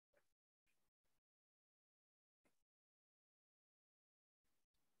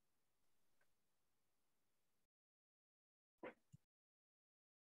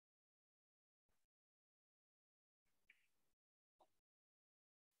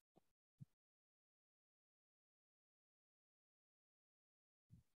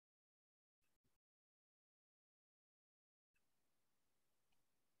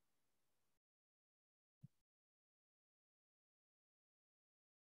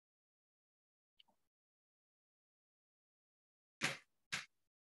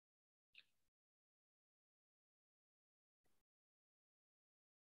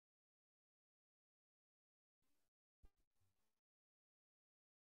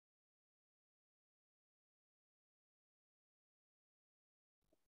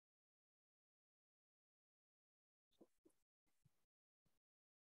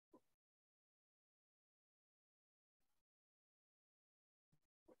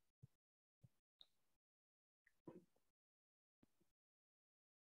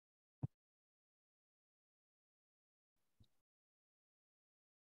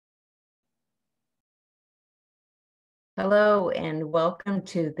Hello and welcome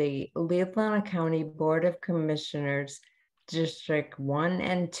to the Leelanau County Board of Commissioners District 1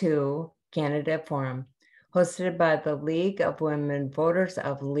 and 2 Candidate Forum, hosted by the League of Women Voters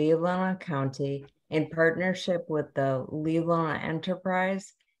of Leelanau County in partnership with the Leelanau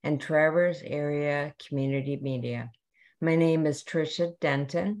Enterprise and Traverse Area Community Media. My name is Tricia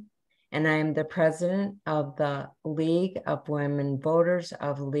Denton, and I am the president of the League of Women Voters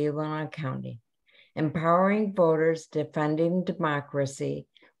of Leelanau County. Empowering voters, defending democracy,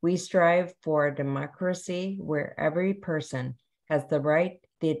 we strive for a democracy where every person has the right,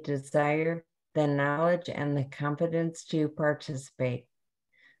 the desire, the knowledge, and the confidence to participate.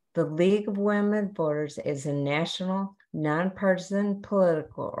 The League of Women Voters is a national, nonpartisan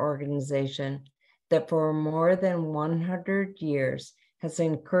political organization that for more than 100 years has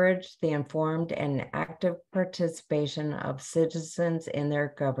encouraged the informed and active participation of citizens in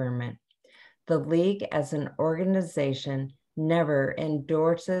their government. The League as an organization never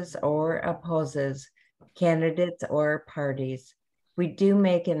endorses or opposes candidates or parties. We do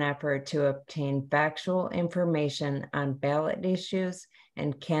make an effort to obtain factual information on ballot issues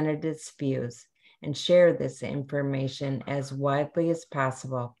and candidates' views and share this information as widely as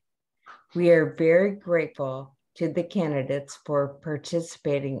possible. We are very grateful to the candidates for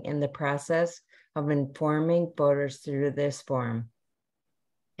participating in the process of informing voters through this forum.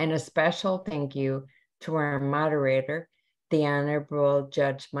 And a special thank you to our moderator, the Honorable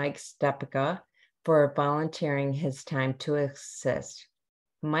Judge Mike Stepka, for volunteering his time to assist.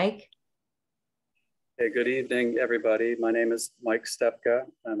 Mike? Hey, good evening, everybody. My name is Mike Stepka.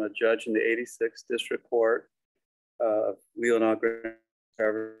 I'm a judge in the 86th District Court of Leelanau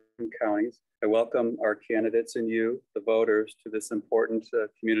counties. I welcome our candidates and you, the voters, to this important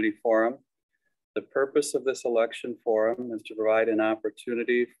community forum. The purpose of this election forum is to provide an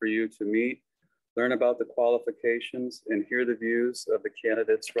opportunity for you to meet, learn about the qualifications, and hear the views of the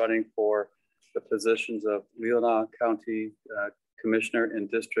candidates running for the positions of Leelanau County Commissioner in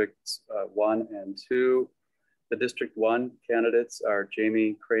Districts 1 and 2. The District 1 candidates are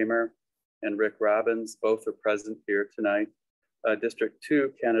Jamie Kramer and Rick Robbins. Both are present here tonight. District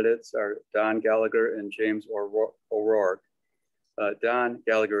 2 candidates are Don Gallagher and James O'Rourke. Don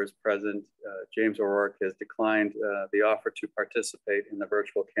Gallagher is present. James O'Rourke has declined the offer to participate in the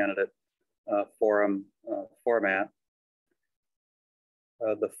virtual candidate forum format.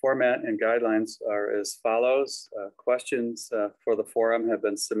 The format and guidelines are as follows. Questions for the forum have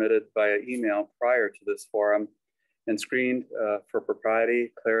been submitted via email prior to this forum and screened for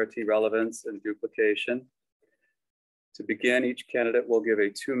propriety, clarity, relevance, and duplication. To begin, each candidate will give a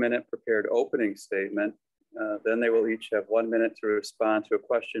 2-minute prepared opening statement. Then they will each have 1 minute to respond to a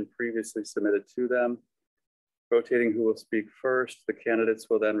question previously submitted to them. Rotating who will speak first, the candidates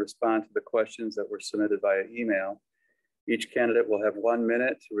will then respond to the questions that were submitted via email. Each candidate will have 1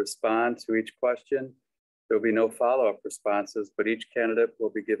 minute to respond to each question. There will be no follow-up responses, but each candidate will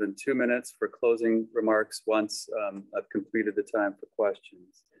be given 2 minutes for closing remarks once I've completed the time for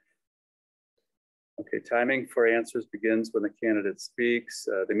questions. Okay, timing for answers begins when the candidate speaks.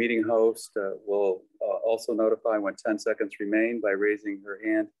 The meeting host will also notify when 10 seconds remain by raising her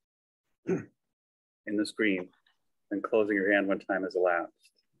hand in the screen and closing your hand when time has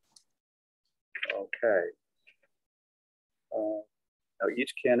elapsed. Okay. Now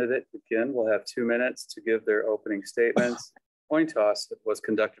each candidate, again, will have 2 minutes to give their opening statements. Coin toss was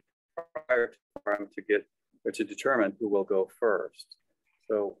conducted prior to the forum to determine who will go first.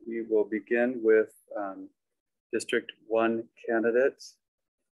 So we will begin with District 1 candidates.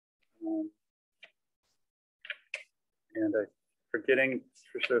 And I'm forgetting,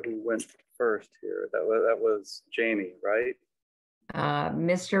 Tricia, who went first here. That was Jamie, right?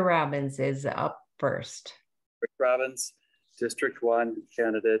 Mr. Robbins is up first. Rick Robbins, District 1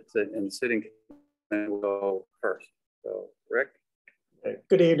 candidate in the sitting will go first. So Rick.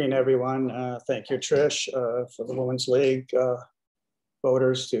 Good evening, everyone. Thank you, Trish, for the Women's League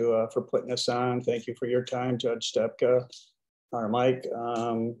voters for putting this on. Thank you for your time, Judge Stepka, or Mike.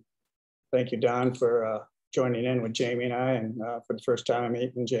 Thank you, Don, for joining in with Jamie and I, and for the first time I'm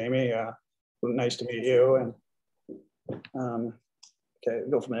meeting Jamie. Nice to meet you. And okay,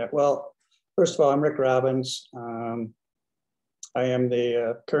 go from there. Well, first of all, I'm Rick Robbins. I am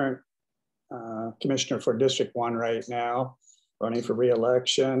the current commissioner for District 1 right now, running for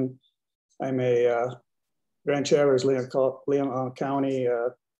re-election. I'm a Grand Traverse, Leelanau County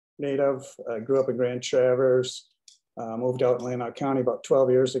native. I grew up in Grand Traverse, moved out in Leelanau County about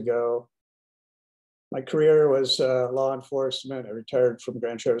 12 years ago. My career was law enforcement. I retired from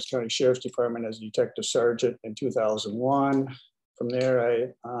Grand Traverse County Sheriff's Department as a detective sergeant in 2001. From there, I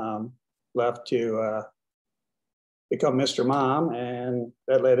left to become Mr. Mom, and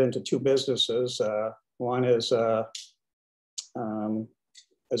that led into two businesses. One is as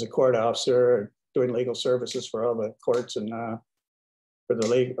a court officer, doing legal services for all the courts and for the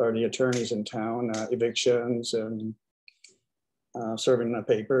league or the attorneys in town, evictions and serving the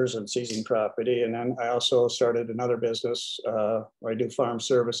papers and seizing property. And then I also started another business where I do farm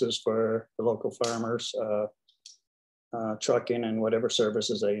services for the local farmers, trucking and whatever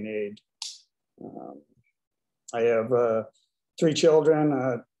services they need. I have 3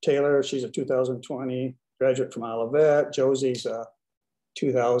 children. Taylor, she's a 2020 graduate from Olivet. Josie's a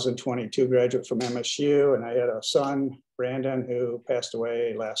 2022 graduate from MSU. And I had a son, Brandon, who passed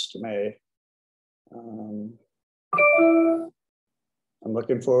away last May. I'm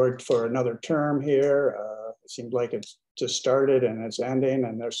looking forward for another term here. It seems like it's just started and it's ending,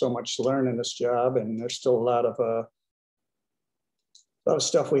 and there's so much to learn in this job, and there's still a lot of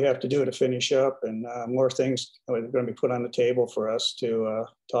stuff we have to do to finish up, and more things are going to be put on the table for us to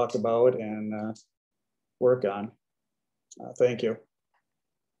talk about and work on. Thank you.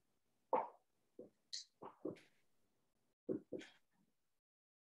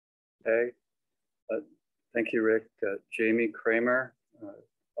 Okay. Thank you, Rick. Jamie Kramer,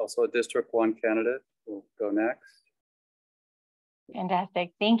 also a District 1 candidate, will go next.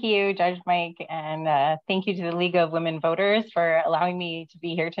 Fantastic. Thank you, Judge Mike, and thank you to the League of Women Voters for allowing me to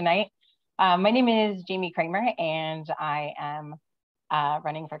be here tonight. My name is Jamie Kramer, and I am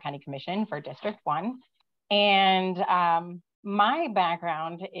running for County Commission for District 1. And my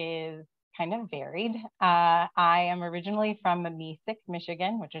background is kind of varied. I am originally from Mesick,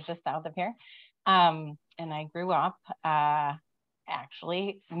 Michigan, which is just south of here. And I grew up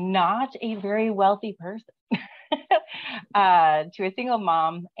actually not a very wealthy person. To a single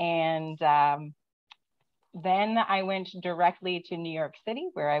mom, and then I went directly to New York City,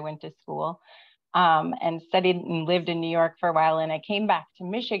 where I went to school and studied and lived in New York for a while. And I came back to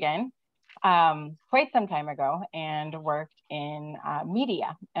Michigan quite some time ago and worked in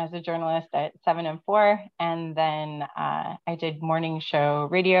media as a journalist at 7 and 4. And then I did morning show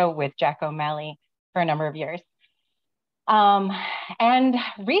radio with Jack O'Malley for a number of years. And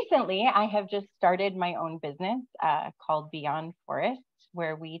recently I have just started my own business called Beyond Forest,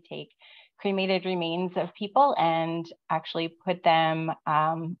 where we take cremated remains of people and actually put them,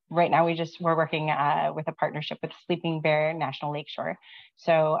 right now we're working with a partnership with Sleeping Bear National Lakeshore.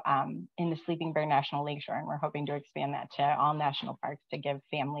 So in the Sleeping Bear National Lakeshore, and we're hoping to expand that to all national parks to give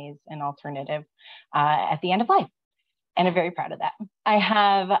families an alternative at the end of life. And I'm very proud of that. I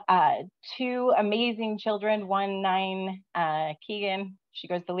have 2 amazing children, one 9, Keegan, she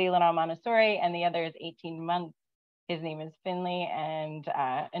goes to Leelanau Montessori, and the other is 18 months. His name is Finley, and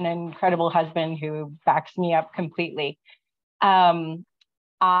an incredible husband who backs me up completely.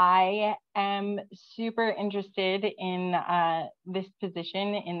 I am super interested in this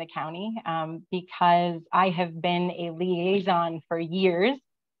position in the county because I have been a liaison for years,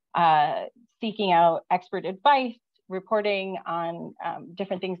 seeking out expert advice, reporting on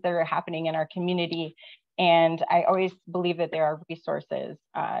different things that are happening in our community. And I always believe that there are resources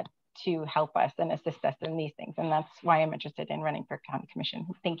to help us and assist us in these things. And that's why I'm interested in running for County Commission.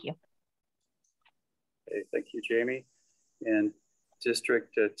 Thank you. Okay, thank you, Jamie. And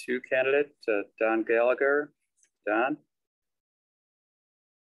District 2 candidate, Don Gallagher. Don?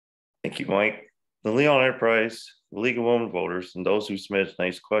 Thank you, Mike. The Leelanau Enterprise, the League of Women Voters, and those who submitted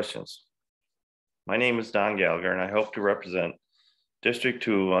nice questions. My name is Don Gallagher, and I hope to represent District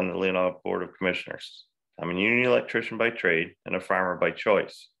 2 on the Leelanau Board of Commissioners. I'm a union electrician by trade and a farmer by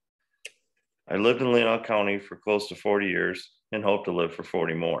choice. I lived in Leelanau County for close to 40 years and hope to live for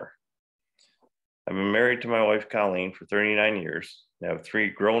 40 more. I've been married to my wife, Colleen, for 39 years and have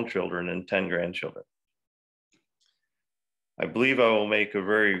 3 grown children and 10 grandchildren. I believe I will make a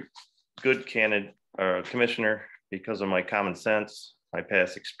very good candidate commissioner because of my common sense, my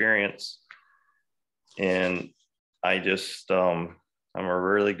past experience, and I just, I'm a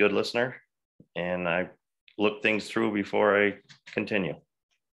really good listener, and I look things through before I continue.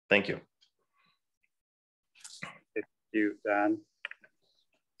 Thank you. Thank you, Don.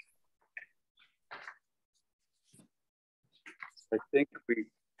 I think we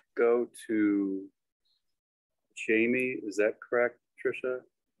go to Jamie. Is that correct, Tricia?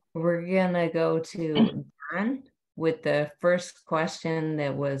 We're gonna go to Don with the first question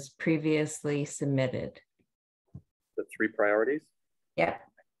that was previously submitted. The 3 priorities? Yeah.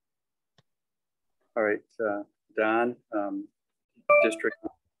 All right, Don, District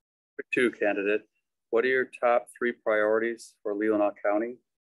 2 candidate, what are your top 3 priorities for Leelanau County?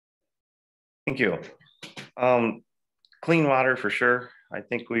 Thank you. Clean water for sure. I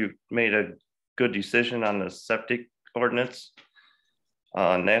think we've made a good decision on the septic ordinance.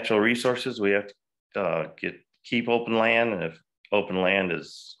 Natural resources, we have to keep open land, and if open land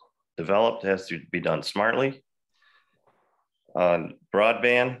is developed, it has to be done smartly.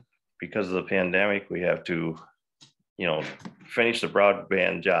 Broadband, because of the pandemic, we have to, finish the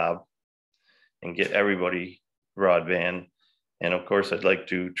broadband job and get everybody broadband. And of course, I'd like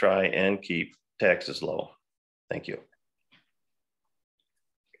to try and keep taxes low. Thank you.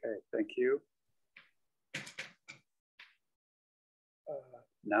 Okay, thank you.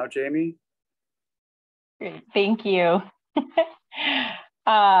 Now, Jamie. Great, thank you.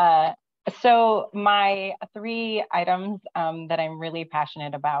 So my 3 items that I'm really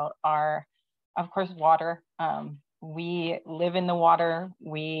passionate about are, of course, water. We live in the water.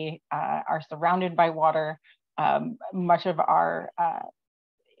 We are surrounded by water. Much of our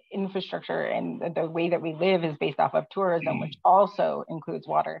infrastructure and the way that we live is based off of tourism, which also includes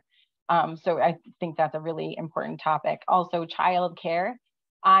water. So I think that's a really important topic. Also, childcare.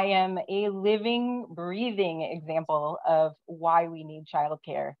 I am a living, breathing example of why we need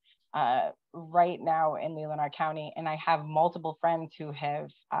childcare right now in Leelanau County. And I have multiple friends who have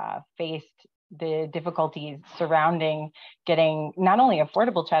faced the difficulties surrounding getting not only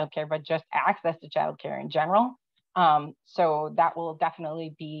affordable childcare, but just access to childcare in general. So that will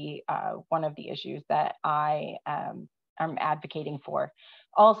definitely be one of the issues that I am advocating for.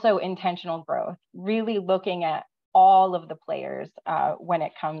 Also, intentional growth, really looking at all of the players when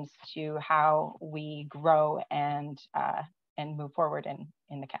it comes to how we grow and move forward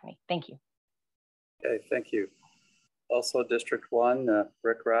in the county. Thank you. Okay, thank you. Also, District 1,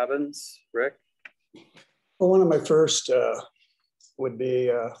 Rick Robbins. Rick? Well, one of my first would be,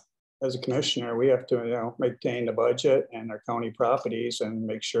 as a commissioner, we have to maintain the budget and our county properties and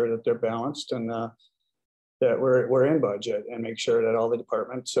make sure that they're balanced and that we're in budget, and make sure that all the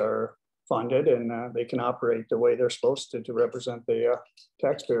departments are funded and they can operate the way they're supposed to represent the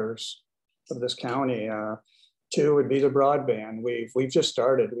taxpayers of this county. 2 would be the broadband. We've just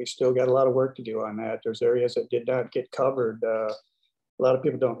started. We still got a lot of work to do on that. There's areas that did not get covered. A lot of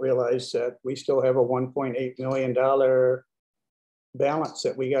people don't realize that we still have a $1.8 million balance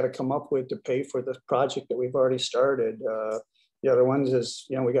that we got to come up with to pay for the project that we've already started. The other ones is,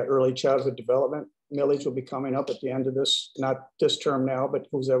 we got early childhood development. Millage will be coming up at the end of this, not this term now, but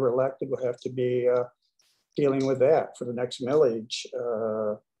who's ever elected will have to be dealing with that for the next millage.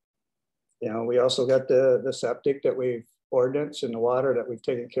 We also got the septic that we've ordinance and the water that we've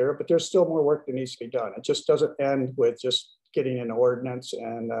taken care of, but there's still more work that needs to be done. It just doesn't end with just getting an ordinance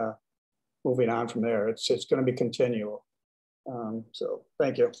and moving on from there. It's going to be continual. So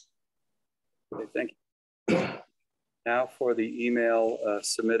thank you. Okay, thank you. Now for the email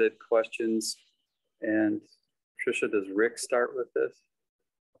submitted questions. And Tricia, does Rick start with this?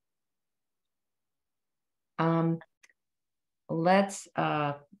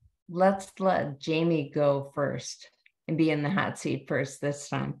 Let's let Jamie go first and be in the hot seat first this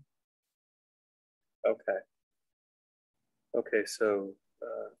time. Okay. Okay, so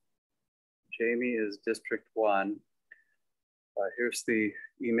Jamie is District 1. Here's the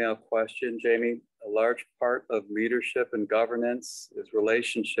email question, Jamie. A large part of leadership and governance is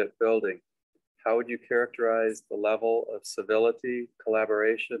relationship building. How would you characterize the level of civility,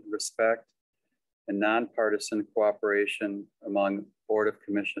 collaboration, respect, and nonpartisan cooperation among Board of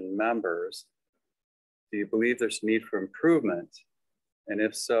Commission members? Do you believe there's need for improvement? And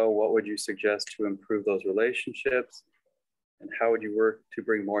if so, what would you suggest to improve those relationships? And how would you work to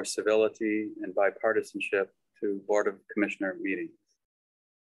bring more civility and bipartisanship to Board of Commissioner meetings?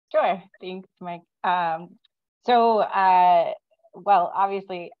 Sure, thanks, Mike. Well,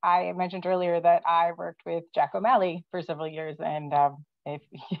 obviously, I mentioned earlier that I worked with Jack O'Malley for several years, and if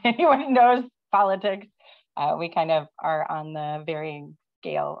anyone knows politics, we kind of are on the varying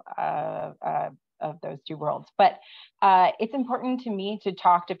scale of those two worlds. But it's important to me to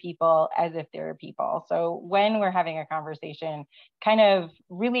talk to people as if they're people. So when we're having a conversation, kind of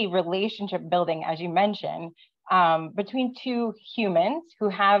really relationship building, as you mentioned, between 2 humans who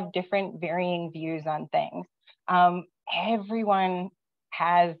have different varying views on things. Everyone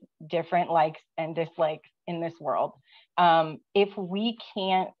has different likes and dislikes in this world. If we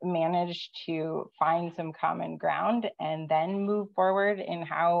can't manage to find some common ground and then move forward in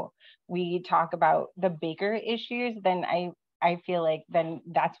how we talk about the bigger issues, then I feel like then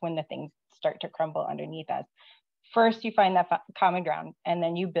that's when the things start to crumble underneath us. First, you find that common ground and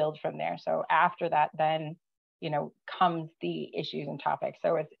then you build from there. So after that, then comes the issues and topics.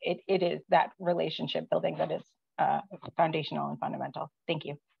 So it is that relationship building that is foundational and fundamental. Thank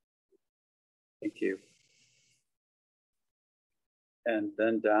you. Thank you. And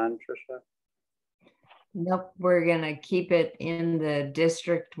then Don, Tricia. Nope, we're gonna keep it in the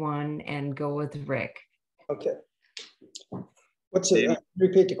District 1 and go with Rick. Okay. What's it?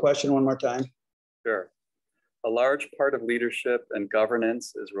 Repeat the question one more time. Sure. A large part of leadership and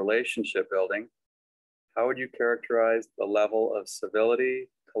governance is relationship building. How would you characterize the level of civility,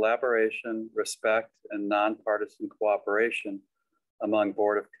 collaboration, respect, and nonpartisan cooperation among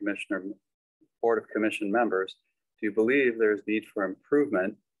Board of Commission members? Do you believe there's need for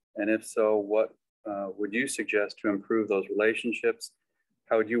improvement? And if so, what would you suggest to improve those relationships?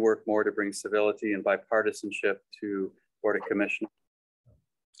 How would you work more to bring civility and bipartisanship to Board of Commissioners?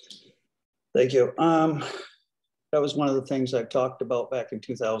 Thank you. That was one of the things I talked about back in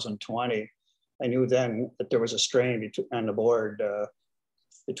 2020. I knew then that there was a strain on the board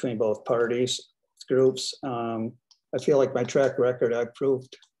between both parties, groups. I feel like my track record, I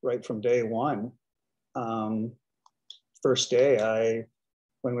proved right from day one. First day,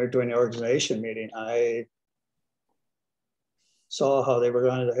 when we were doing the organization meeting, I saw how they were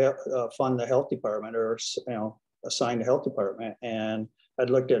going to fund the health department, or assign the health department, and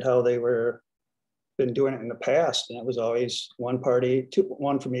I'd looked at how they were been doing it in the past, and it was always one party,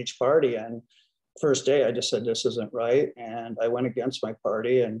 one from each party. And first day, I just said this isn't right, and I went against my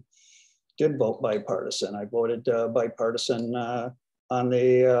party and did vote bipartisan. I voted bipartisan on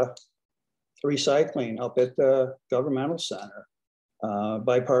the recycling up at the governmental center,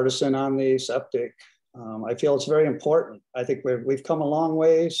 bipartisan on the septic. I feel it's very important. I think we've come a long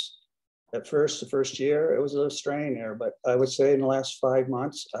ways. At first, the first year, it was a strain there, but I would say in the last 5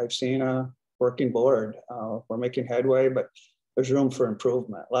 months, I've seen a working board. We're making headway, but there's room for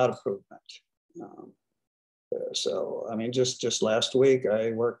improvement, a lot of improvement. So, I mean, just last week,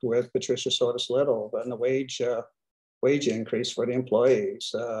 I worked with Patricia Sotis Little on the wage increase for the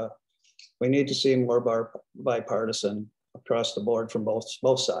employees. We need to see more bipartisan across the board from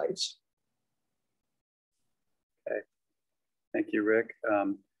both sides. Okay, thank you, Rick.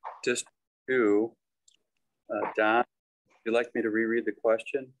 Just to Don, would you like me to reread the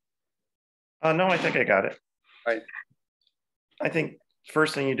question? No, I think I got it. All right. I think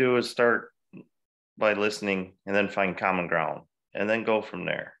first thing you do is start by listening and then find common ground and then go from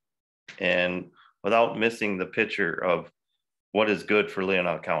there. And without missing the picture of what is good for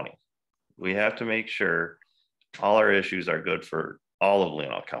Leelanau County. We have to make sure all our issues are good for all of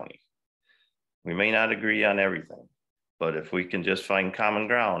Leelanau County. We may not agree on everything, but if we can just find common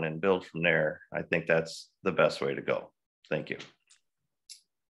ground and build from there, I think that's the best way to go. Thank you.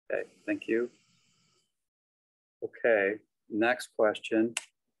 Okay, thank you. Okay, next question.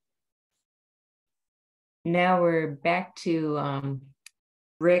 Now we're back to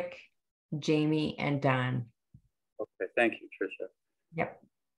Rick, Jamie, and Don. Okay, thank you, Tricia. Yep.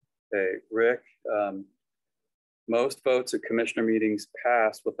 Okay, Rick, most votes at commissioner meetings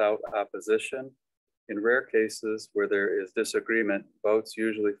pass without opposition. In rare cases where there is disagreement, votes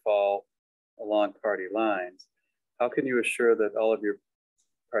usually fall along party lines. How can you assure that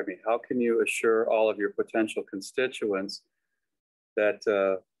how can you assure all of your potential constituents that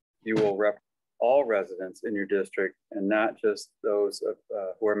you will represent all residents in your district and not just those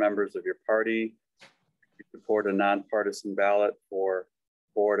who are members of your party? You support a nonpartisan ballot for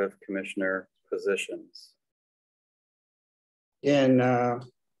Board of Commissioner positions. And I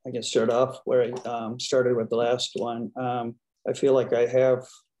can start off where I started with the last one. I feel like I have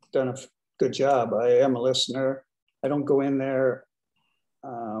done a good job. I am a listener. I don't go in there.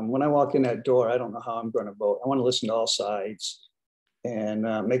 When I walk in that door, I don't know how I'm going to vote. I want to listen to all sides and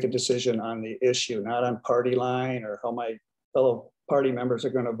make a decision on the issue, not on party line or how my fellow party members are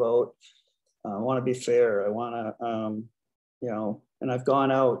going to vote. I want to be fair. I want to, and I've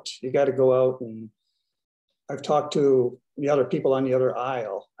gone out. You got to go out, and I've talked to the other people on the other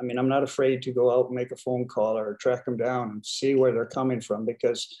aisle. I mean, I'm not afraid to go out and make a phone call or track them down and see where they're coming from,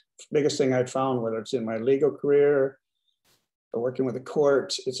 because the biggest thing I've found, whether it's in my legal career or working with the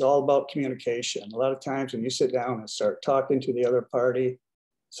courts, it's all about communication. A lot of times when you sit down and start talking to the other party,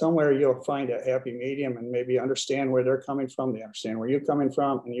 somewhere you'll find a happy medium and maybe understand where they're coming from. They understand where you're coming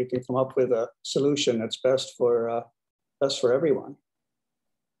from, and you can come up with a solution that's best for everyone.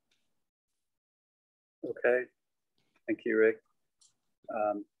 Okay, thank you, Rick.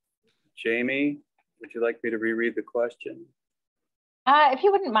 Jamie, would you like me to reread the question? If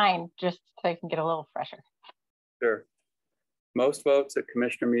you wouldn't mind, just so I can get a little fresher. Sure. Most votes at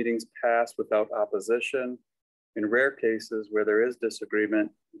commissioner meetings pass without opposition. In rare cases where there is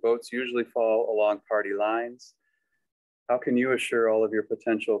disagreement, votes usually fall along party lines. How can you assure all of your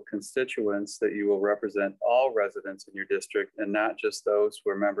potential constituents that you will represent all residents in your district and not just those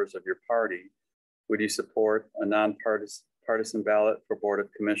who are members of your party? Would you support a nonpartisan ballot for Board of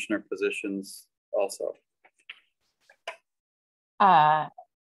Commissioner positions also?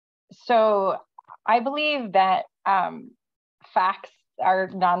 So I believe that facts are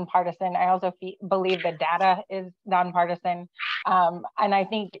nonpartisan. I also believe that data is nonpartisan. And I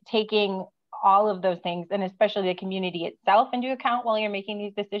think taking all of those things, and especially the community itself, into account while you're making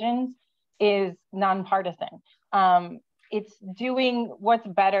these decisions is nonpartisan. It's doing what's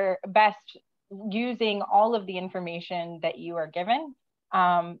best, using all of the information that you are given.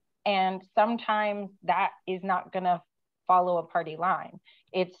 And sometimes that is not going to follow a party line.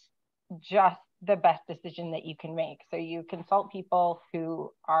 It's just the best decision that you can make. So you consult people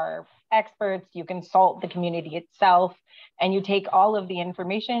who are experts, you consult the community itself, and you take all of the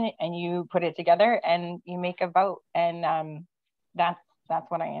information and you put it together and you make a vote. And that's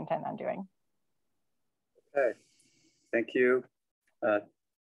what I intend on doing. Okay, thank you.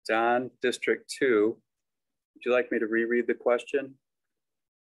 Don, District 2, would you like me to reread the question?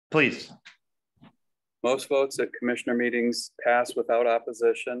 Please. Most votes at commissioner meetings pass without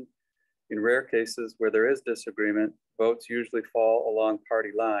opposition. In rare cases where there is disagreement, votes usually fall along party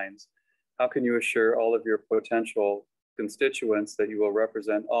lines. How can you assure all of your potential constituents that you will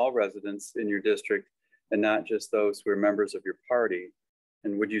represent all residents in your district and not just those who are members of your party?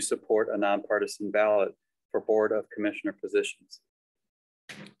 And would you support a nonpartisan ballot for Board of Commissioner positions?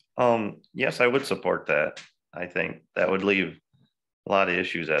 Yes, I would support that. I think that would leave a lot of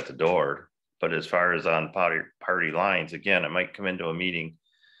issues at the door. But as far as on party lines, again, it might come into a meeting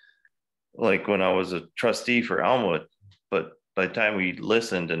like when I was a trustee for Elmwood, but by the time we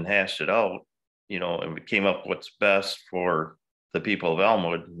listened and hashed it out, you know, and we came up what's best for the people of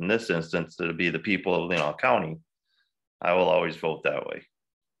Elmwood, in this instance, it'll be the people of Leelanau County, I will always vote that way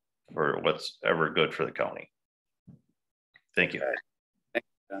for what's ever good for the county. Thank you. Okay, thank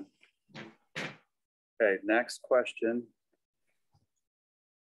you, John. Okay, next question.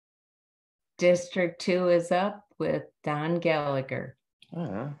 District 2 is up with Don Gallagher.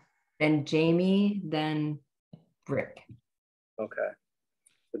 Then Jamie, then Rick. Okay.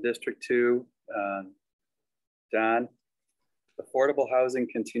 So District 2, Don, affordable housing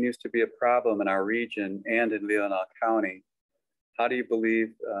continues to be a problem in our region and in Leelanau County. How do you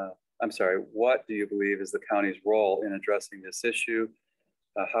believe, what do you believe is the county's role in addressing this issue?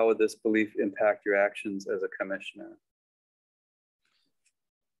 How would this belief impact your actions as a commissioner?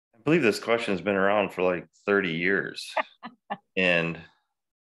 I believe this question has been around for like 30 years. And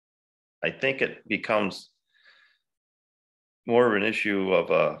I think it becomes more of an issue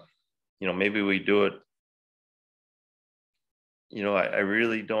of, you know, maybe we do it, you know, I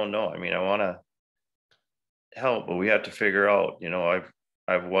really don't know. I mean, I want to help, but we have to figure out, you know,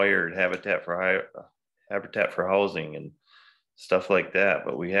 I've wired Habitat for Housing and stuff like that,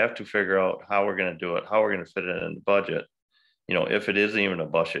 but we have to figure out how we're going to do it, how we're going to fit it in the budget. You know, if it isn't even a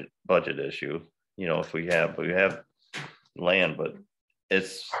budget issue, you know, if we have land, but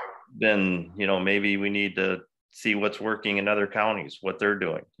it's been, you know, maybe we need to see what's working in other counties, what they're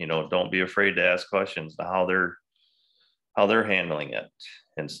doing. You know, don't be afraid to ask questions to how they're handling it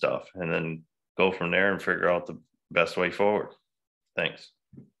and stuff, and then go from there and figure out the best way forward. Thanks.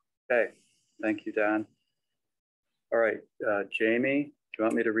 Okay, thank you, Don. All right, Jamie, do you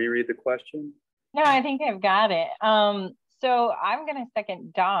want me to reread the question? No, I think I've got it. So I'm going to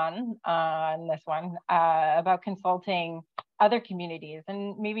second Don on this one about consulting other communities,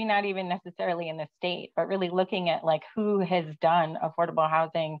 and maybe not even necessarily in the state, but really looking at like who has done affordable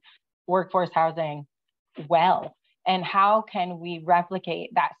housing, workforce housing well, and how can we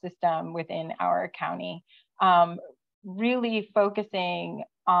replicate that system within our county. Really focusing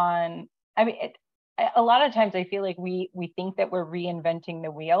on, I mean, a lot of times I feel like we think that we're reinventing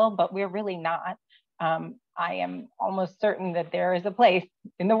the wheel, but we're really not. I am almost certain that there is a place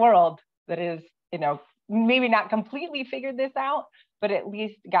in the world that is, you know, maybe not completely figured this out, but at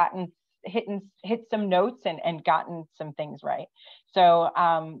least hit some notes and gotten some things right. So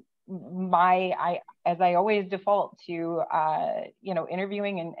as I always default to, you know,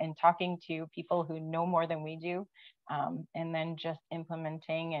 interviewing and talking to people who know more than we do, and then just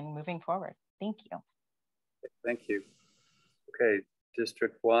implementing and moving forward. Thank you. Thank you. Okay,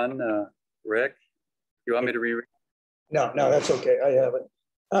 District 1, Rick, you want me to reread? No, that's okay. I have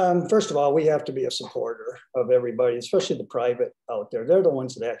it. First of all, we have to be a supporter of everybody, especially the private out there. They're the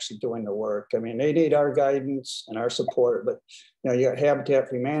ones that are actually doing the work. I mean, they need our guidance and our support, but you know, you got Habitat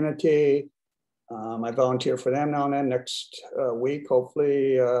for Humanity. I volunteer for them now and then. Next week,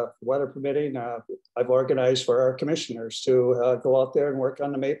 hopefully, weather permitting, I've organized for our commissioners to go out there and work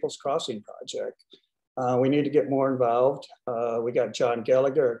on the Maples Crossing project. We need to get more involved. We got John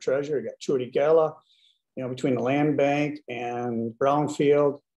Gallagher, our treasurer. We got Trudy Gala. You know, between the land bank and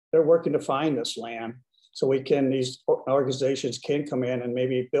Brownfield, they're working to find this land. So these organizations can come in and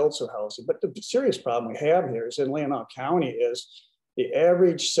maybe build some housing. But the serious problem we have here is in Leelanau County is the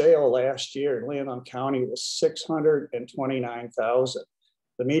average sale last year in Leelanau County was 629,000.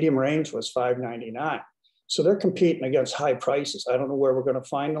 The medium range was 599. So they're competing against high prices. I don't know where we're going to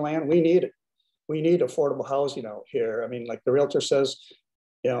find the land. We need it. We need affordable housing out here. I mean, like the realtor says,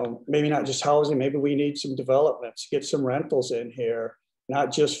 maybe not just housing, maybe we need some developments, get some rentals in here,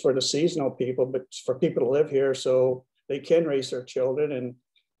 not just for the seasonal people, but for people to live here so they can raise their children. And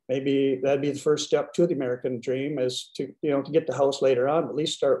maybe that'd be the first step to the American dream, is to, to get the house later on, at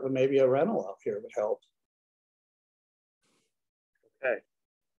least start with maybe a rental out here would help. Okay,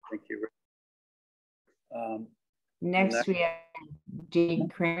 thank you. Next we have G.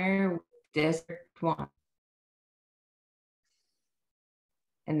 Kramer, District 1.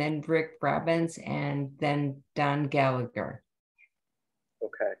 And then Rick Robbins, and then Don Gallagher.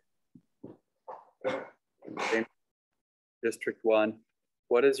 Okay. District 1,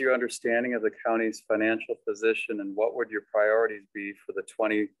 what is your understanding of the county's financial position, and what would your priorities be for the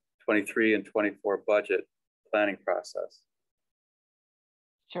 2023 and 24 budget planning process?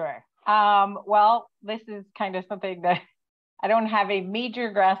 Sure. Well, this is kind of something that I don't have a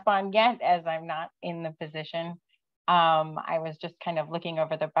major grasp on yet, as I'm not in the position. I was just kind of looking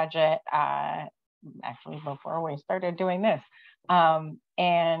over the budget actually before we started doing this. I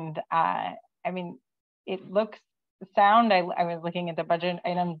mean, it looks sound. I was looking at the budget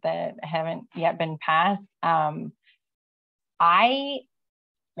items that haven't yet been passed. I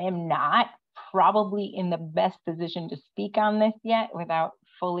am not probably in the best position to speak on this yet without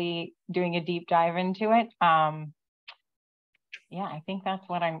fully doing a deep dive into it. Yeah, I think that's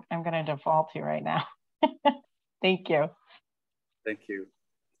what I'm going to default to right now. Thank you. Thank you.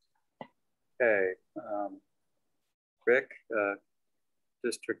 Okay, Rick,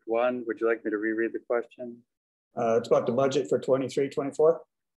 District 1, would you like me to reread the question? It's about the budget for 23, 24?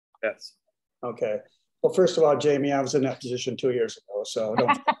 Yes. Okay. Well, first of all, Jamie, I was in that position 2 years ago, so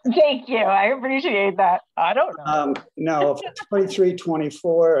don't. Thank you. I appreciate that. I don't know. No, 23,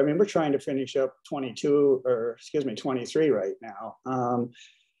 24, I mean, we're trying to finish up 23 right now.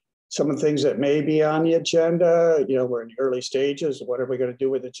 Some of the things that may be on the agenda, we're in the early stages. What are we going to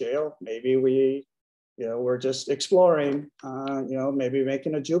do with the jail? Maybe we're just exploring, maybe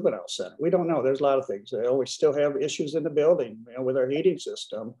making a juvenile center. We don't know. There's a lot of things. We still have issues in the building, with our heating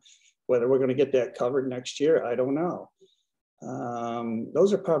system. Whether we're going to get that covered next year, I don't know.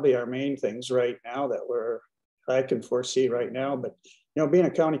 Those are probably our main things right now that I can foresee right now. But being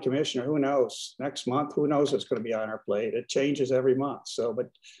a county commissioner, who knows? Next month, who knows what's going to be on our plate? It changes every month. So, but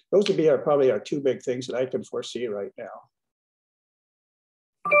those would be probably our two big things that I can foresee right now.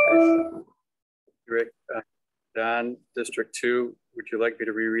 Rick, Don, District 2, would you like me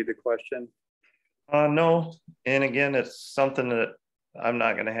to reread the question? No, and again, it's something that I'm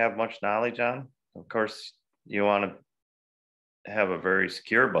not going to have much knowledge on. Of course, you want to have a very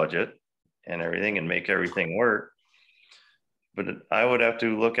secure budget and everything and make everything work. But I would have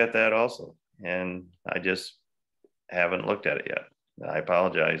to look at that also. And I just haven't looked at it yet. I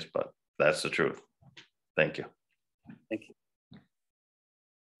apologize, but that's the truth. Thank you. Thank you.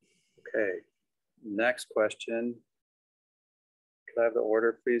 Okay, next question. Could I have the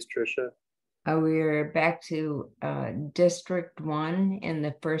order, please, Tricia? We're back to District 1 in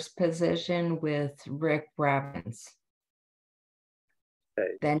the first position with Rick Robbins.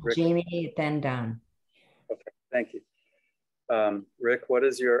 Okay. Then Rick. Jamie, then Don. Okay, thank you. Rick, what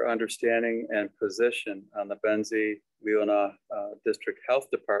is your understanding and position on the Benzie-Leelanau District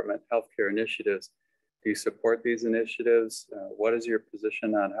Health Department healthcare initiatives? Do you support these initiatives? What is your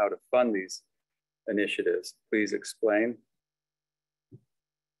position on how to fund these initiatives? Please explain.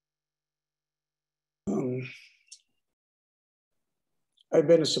 I've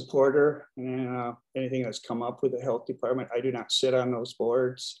been a supporter in anything that's come up with the health department. I do not sit on those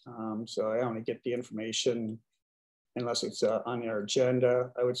boards, so I only get the information unless it's on their agenda.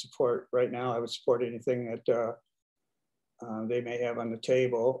 I would support anything that they may have on the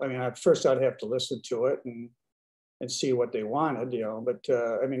table. I mean, first I'd have to listen to it and see what they wanted, but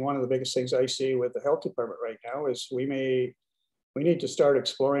I mean, one of the biggest things I see with the health department right now is we need to start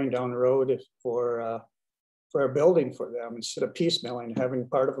exploring down the road for a building for them instead of piecemealing, having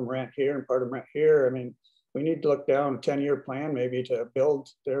part of them rent here and part of them rent here. I mean, we need to look down a 10-year plan maybe to build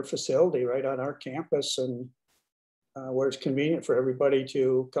their facility right on our campus and where it's convenient for everybody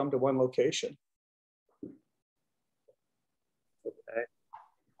to come to one location. Okay.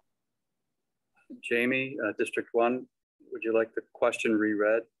 Jamie, District 1, would you like the question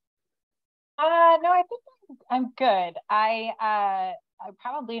reread? No, I think I'm good. I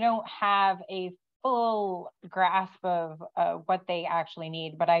probably don't have a full grasp of what they actually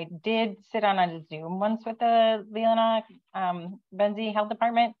need, but I did sit on a Zoom once with the Leelanau Benzie Health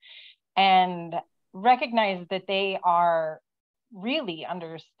Department and recognize that they are really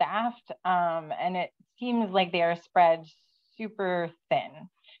understaffed, and it seems like they are spread super thin.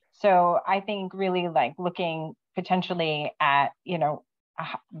 So I think really like looking potentially at, you know,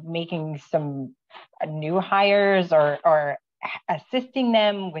 making some new hires or assisting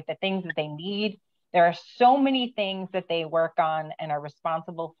them with the things that they need. There are so many things that they work on and are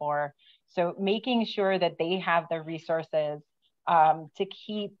responsible for. So making sure that they have the resources to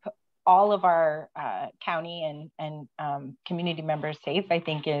keep all of our county and community members safe, I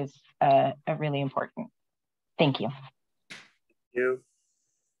think is really important. Thank you. Thank you.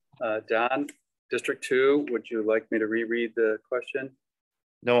 Don, District 2, would you like me to reread the question?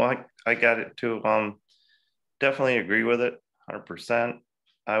 No, I got it too. Definitely agree with it 100%.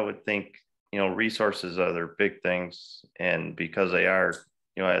 I would think, you know, resources are their big things, and because they are,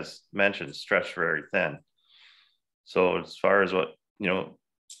 you know, as mentioned, stretched very thin. So as far as what, you know,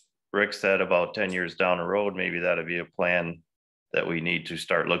 Rick said about 10 years down the road, maybe that'd be a plan that we need to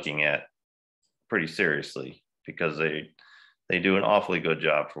start looking at pretty seriously, because they do an awfully good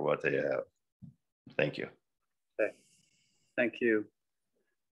job for what they have. Thank you. Okay, thank you.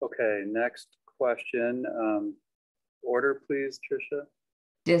 Okay, next question. Order, please, Tricia.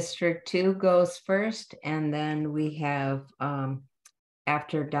 District 2 goes first, and then we have,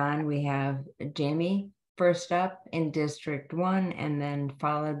 after Don, we have Jamie first up in District 1, and then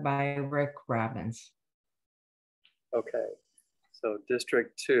followed by Rick Robbins. Okay, so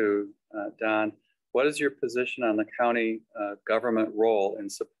District 2, Don, what is your position on the county government role in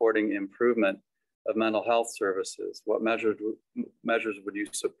supporting improvement of mental health services? What measures would you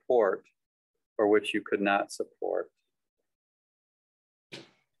support or which you could not support?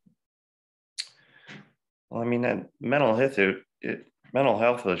 Well, I mean, that mental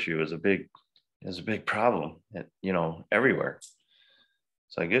health issue is a big problem, you know, everywhere.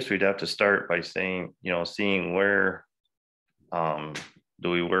 So I guess we'd have to start by saying, you know, seeing where do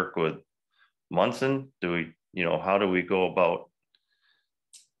we work with Munson? Do we, you know, how do we go about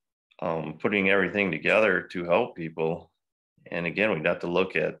putting everything together to help people? And again, we'd have to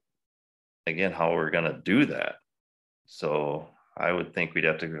look at, again, how we're going to do that. So I would think we'd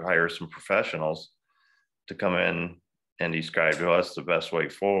have to hire some professionals to come in and describe to us the best way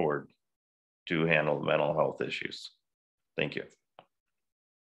forward to handle the mental health issues. Thank you.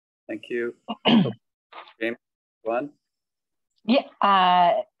 Thank you. James, one.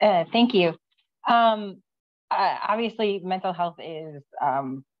 Yeah, thank you. Obviously, mental health is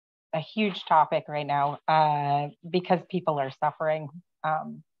a huge topic right now because people are suffering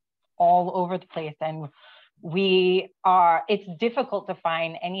all over the place, and it's difficult to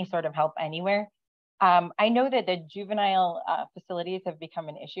find any sort of help anywhere. I know that the juvenile facilities have become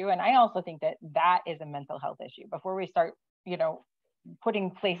an issue, and I also think that that is a mental health issue. Before we start, you know, putting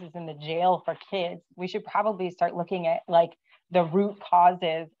places in the jail for kids, we should probably start looking at like the root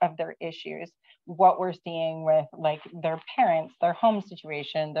causes of their issues, what we're seeing with like their parents, their home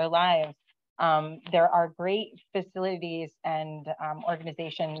situation, their lives. There are great facilities and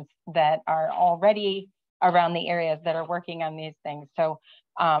organizations that are already around the areas that are working on these things. So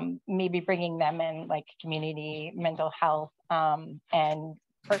maybe bringing them in, like community mental health, and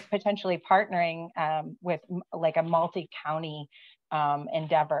potentially partnering with like a multi-county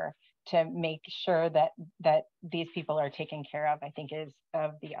endeavor to make sure that these people are taken care of, I think is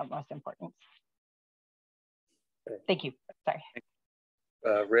of the utmost importance. Okay. Thank you. Sorry.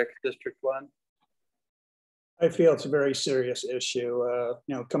 Rick, District 1. I feel it's a very serious issue.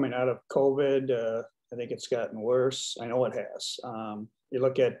 You know, coming out of COVID, I think it's gotten worse. I know it has. You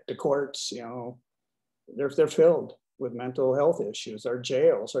look at the courts, you know, they're filled with mental health issues. Our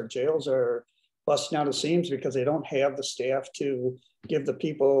jails are busting out the seams because they don't have the staff to give the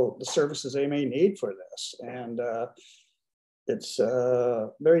people the services they may need for this. And it's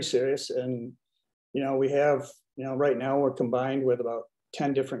very serious. And, you know, we have, you know, right now we're combined with about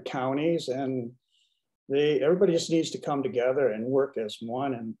 10 different counties, and everybody just needs to come together and work as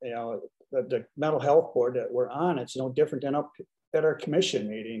one. And, you know, the mental health board that we're on, it's no different than up at our commission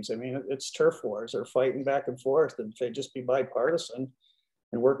meetings. I mean, it's turf wars. They're fighting back and forth, and if they just be bipartisan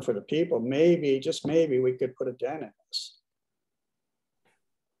and work for the people, maybe, just maybe, we could put a dent in this.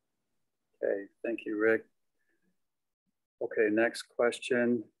 Okay, thank you, Rick. Okay, next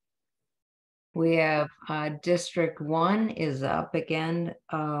question. We have District 1 is up again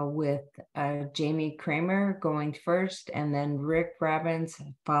with Jamie Kramer going first, and then Rick Robbins,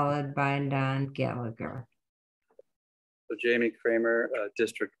 followed by Don Gallagher. So Jamie Kramer,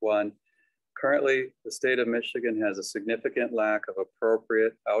 District 1. Currently, the state of Michigan has a significant lack of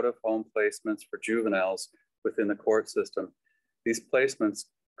appropriate out-of-home placements for juveniles within the court system. These placements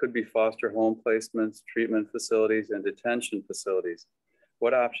could be foster home placements, treatment facilities, and detention facilities.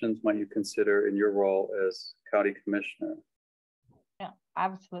 What options might you consider in your role as county commissioner? Yeah,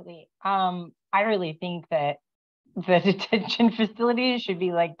 absolutely. I really think that the detention facilities should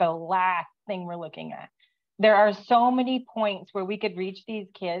be like the last thing we're looking at. There are so many points where we could reach these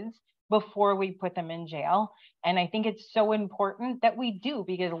kids before we put them in jail. And I think it's so important that we do,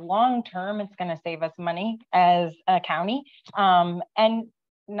 because long-term, it's going to save us money as a county. And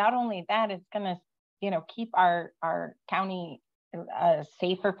not only that, it's going to, keep our county a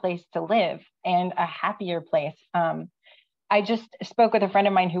safer place to live and a happier place. I just spoke with a friend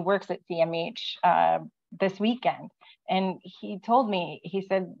of mine who works at CMH this weekend, and he told me, he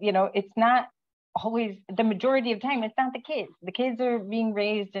said, it's not always, the majority of time, it's not the kids. The kids are being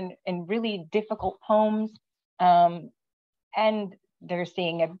raised in really difficult homes, and they're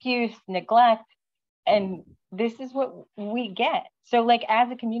seeing abuse, neglect, and this is what we get. So like, as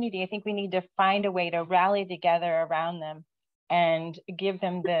a community, I think we need to find a way to rally together around them and give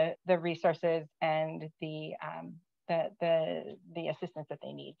them the resources and the assistance that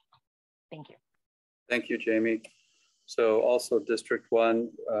they need. Thank you. Thank you, Jamie. So also District 1,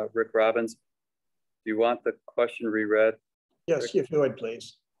 Rick Robbins, do you want the question reread? Yes, Rick? if you would,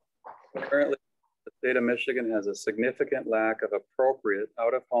 please. Currently, the state of Michigan has a significant lack of appropriate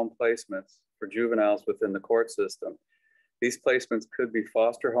out-of-home placements for juveniles within the court system. These placements could be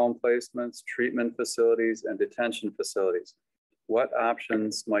foster home placements, treatment facilities, and detention facilities. What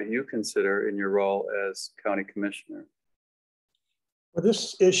options might you consider in your role as county commissioner? Well,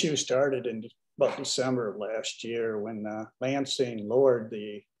 this issue started in about December of last year when Lansing lowered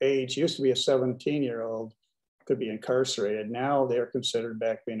the age. Used to be a 17-year-old could be incarcerated. Now they're considered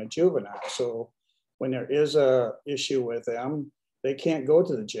back being a juvenile. So when there is a issue with them, they can't go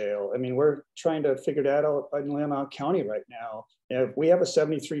to the jail. I mean, we're trying to figure that out in Leelanau County right now. If we have a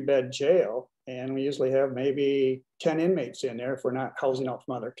 73-bed jail, and we usually have maybe 10 inmates in there if we're not housing out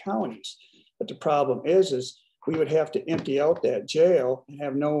from other counties. But the problem is we would have to empty out that jail and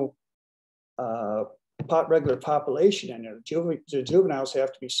have no regular population in there. The juveniles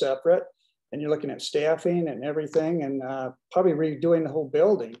have to be separate, and you're looking at staffing and everything, and probably redoing the whole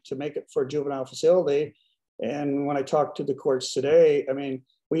building to make it for a juvenile facility. And when I talked to the courts today, I mean,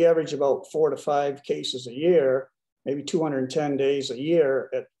 we average about 4 to 5 cases a year, maybe 210 days a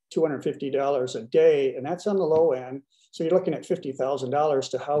year at $250 a day, and that's on the low end. So you're looking at $50,000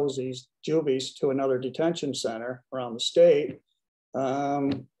 to house these juvies to another detention center around the state.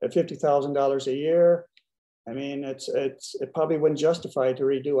 At $50,000 a year, I mean, it probably wouldn't justify to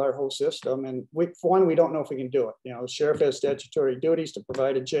redo our whole system. And for one, we don't know if we can do it. The sheriff has statutory duties to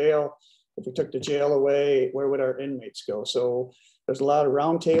provide a jail. If we took the jail away, where would our inmates go? So there's a lot of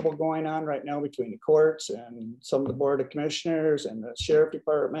roundtable going on right now between the courts and some of the board of commissioners and the sheriff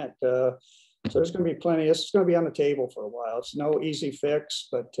department. So there's going to be plenty. This is going to be on the table for a while. It's no easy fix,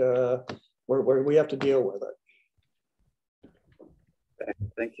 but we have to deal with it.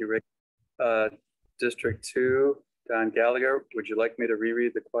 Thank you, Rick. District 2, Don Gallagher, would you like me to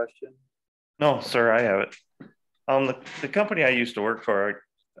reread the question? No, sir, I have it. The company I used to work for,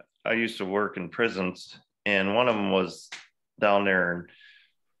 I used to work in prisons, and one of them was down there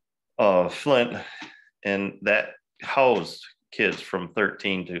in Flint, and that housed kids from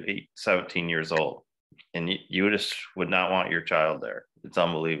 13 to 17 years old. And you just would not want your child there. It's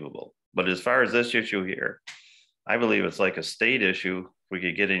unbelievable. But as far as this issue here, I believe it's like a state issue. If we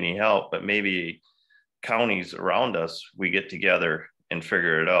could get any help, but maybe counties around us, we get together and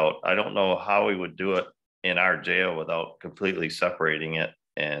figure it out. I don't know how we would do it in our jail without completely separating it,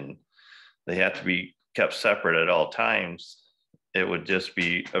 and they have to be kept separate at all times. It would just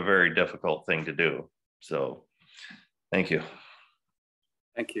be a very difficult thing to do. So thank you.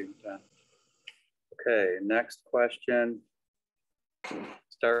 Thank you, Don. Okay, next question.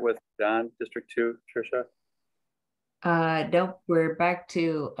 Start with Don, District 2, Tricia. Nope, we're back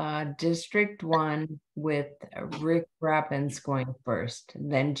to District 1 with Rick Robbins going first,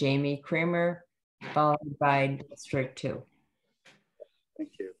 then Jamie Kramer, followed by District 2.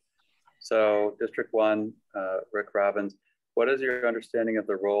 Thank you. So District 1, Rick Robbins, what is your understanding of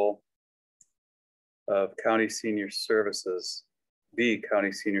the role of County Senior Services, the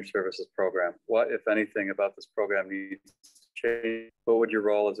County Senior Services Program? What, if anything, about this program needs to change? What would your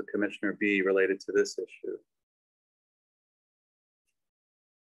role as a commissioner be related to this issue?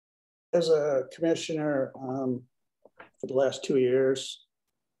 As a commissioner for the last 2 years,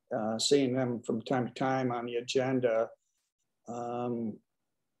 seeing them from time to time on the agenda,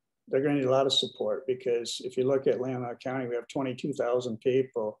 they're going to need a lot of support, because if you look at Leelanau County, we have 22,000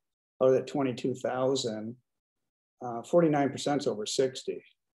 people. Out of that 22,000, 49% is over 60.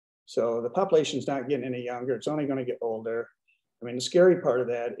 So the population is not getting any younger. It's only going to get older. I mean, the scary part of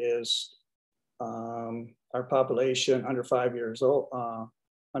that is our population under 5 years old.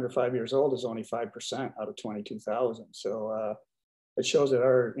 Under 5 years old is only 5% out of 22,000. So it shows that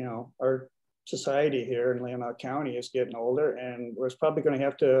our society here in Leelanau County is getting older, and we're probably going to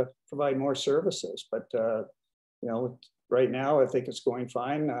have to provide more services. But right now I think it's going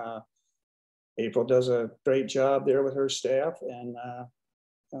fine. April does a great job there with her staff, and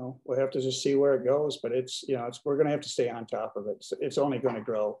we'll have to just see where it goes. But we're going to have to stay on top of it. It's only going to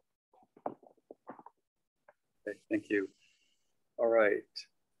grow. Okay, thank you. All right,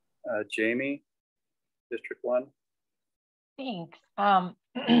 Jamie, District 1. Thanks.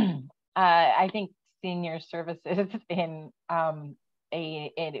 I think senior services in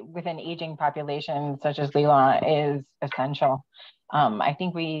with an aging population such as Leelanau is essential. I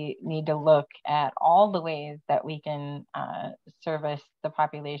think we need to look at all the ways that we can service the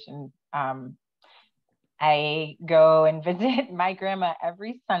population. I go and visit my grandma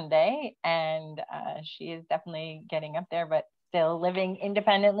every Sunday, and she is definitely getting up there, but still living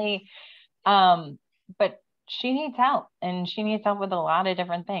independently. But she needs help, and she needs help with a lot of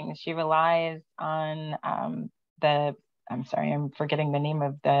different things. She relies on I'm sorry, I'm forgetting the name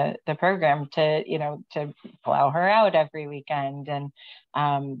of the program to plow her out every weekend. And,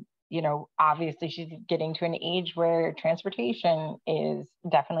 obviously she's getting to an age where transportation is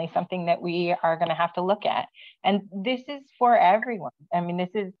definitely something that we are going to have to look at. And this is for everyone. I mean, this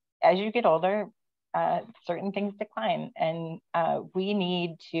is, as you get older, certain things decline, and we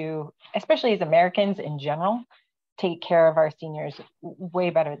need to, especially as Americans in general, take care of our seniors way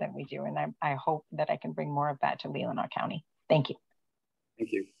better than we do. And I hope that I can bring more of that to Leelanau County. Thank you.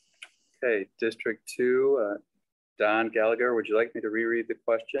 Thank you. Okay, District 2, Don Gallagher, would you like me to reread the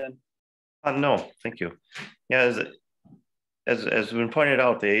question? No, thank you. Yeah, as has been pointed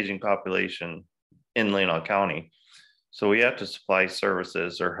out, the aging population in Leelanau County. So we have to supply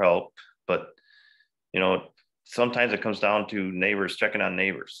services or help, but sometimes it comes down to neighbors checking on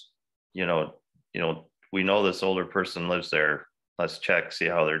neighbors. We know this older person lives there. Let's check, see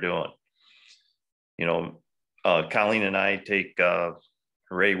how they're doing. Colleen and I take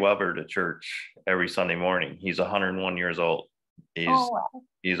Ray Weber to church every Sunday morning. He's 101 years old. He's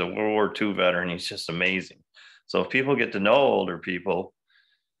a World War II veteran. He's just amazing. So if people get to know older people,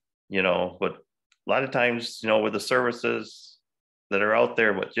 but a lot of times, with the services that are out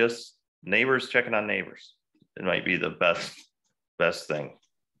there, but just neighbors checking on neighbors, it might be the best thing.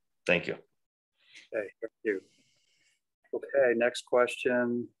 Thank you. Okay, thank you. Okay, next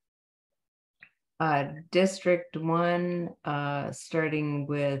question. District 1, starting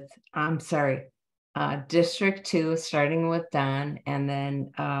with, District 2, starting with Don, and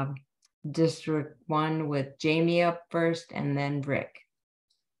then District 1 with Jamie up first, and then Rick.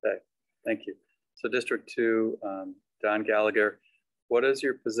 Okay, thank you. So District 2, Don Gallagher, what is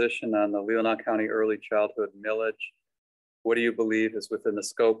your position on the Leelanau County Early Childhood Millage? What do you believe is within the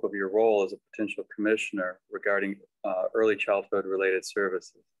scope of your role as a potential commissioner regarding early childhood related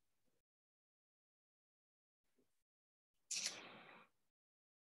services?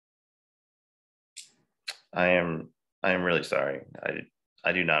 I am really sorry.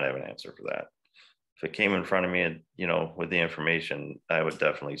 I do not have an answer for that. If it came in front of me, with the information, I would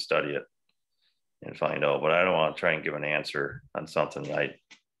definitely study it and find out, but I don't want to try and give an answer on something that I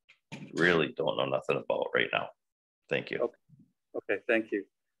really don't know nothing about right now. Thank you. Okay, thank you.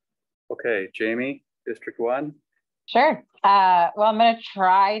 Okay, Jamie, District 1. Sure. Well, I'm going to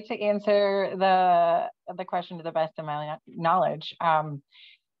try to answer the question to the best of my knowledge.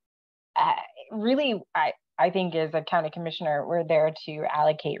 Really, I think as a county commissioner, we're there to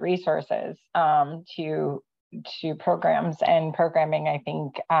allocate resources to programs and programming. I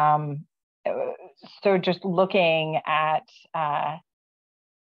think so. Just looking at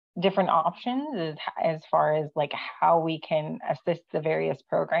different options as far as like how we can assist the various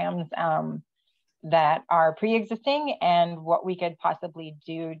programs that are pre-existing, and what we could possibly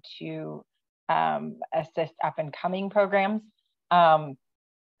do to assist up and coming programs. And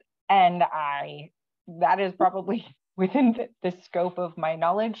that is probably within the scope of my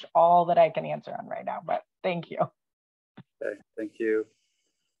knowledge, all that I can answer on right now, but thank you. Okay, thank you.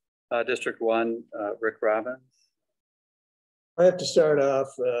 District 1, Rick Robbins. I have to start off,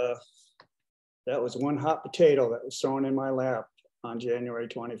 that was one hot potato that was thrown in my lap on January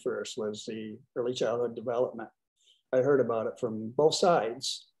 21st, was the early childhood development. I heard about it from both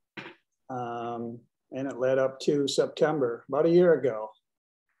sides. and it led up to September, about a year ago.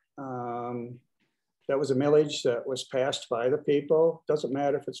 That was a millage that was passed by the people. Doesn't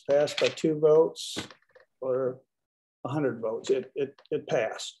matter if it's passed by 2 votes or 100 votes, it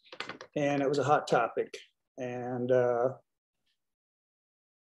passed. And it was a hot topic. And the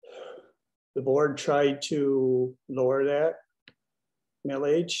board tried to lower that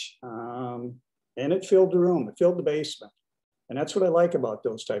millage, and it filled the room, it filled the basement. And that's what I like about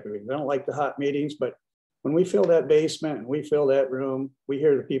those type of meetings. I don't like the hot meetings, but when we fill that basement and we fill that room, we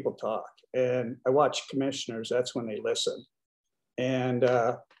hear the people talk. And I watch commissioners, that's when they listen. And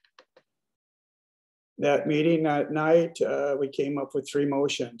that meeting that night, we came up with 3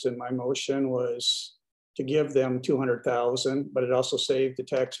 motions, and my motion was to give them 200,000, but it also saved the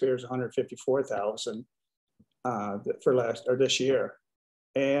taxpayers 154,000 for this year.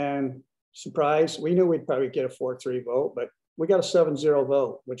 And surprise, we knew we'd probably get a 4-3 vote, but we got a 7-0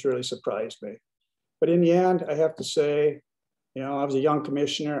 vote, which really surprised me. But in the end, I have to say, you know, I was a young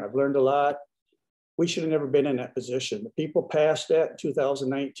commissioner. I've learned a lot. We should have never been in that position. The people passed that in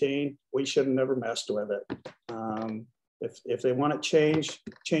 2019. We should have never messed with it. If they want to change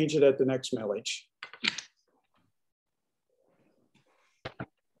it at the next millage.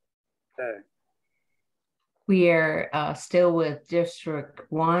 Okay. We are still with District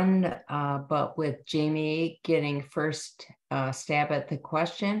 1, but with Jamie getting first stab at the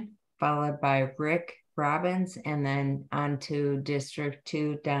question, followed by Rick Robbins, and then on to District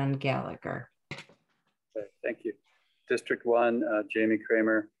 2, Don Gallagher. Okay, thank you. District 1, Jamie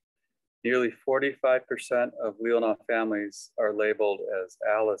Kramer. Nearly 45% of Leelanau families are labeled as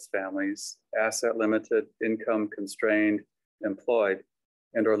ALICE families, asset limited, income constrained, employed,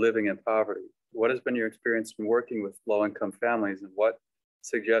 and or living in poverty. What has been your experience in working with low-income families, and what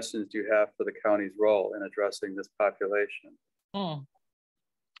suggestions do you have for the county's role in addressing this population? Well,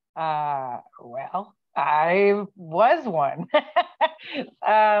 I was one.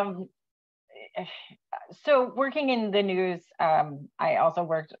 So working in the news, I also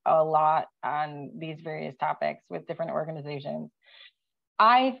worked a lot on these various topics with different organizations.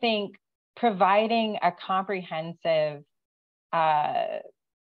 I think providing a comprehensive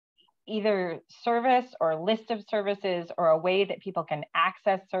either service or list of services or a way that people can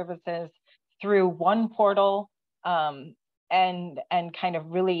access services through one portal, and kind of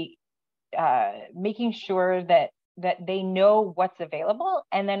really making sure that they know what's available,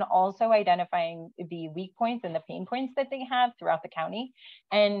 and then also identifying the weak points and the pain points that they have throughout the county,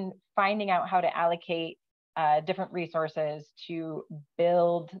 and finding out how to allocate different resources to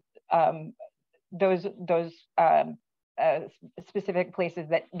build those specific places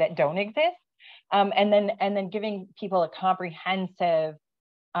that don't exist, and then giving people a comprehensive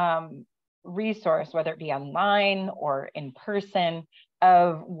resource, whether it be online or in person,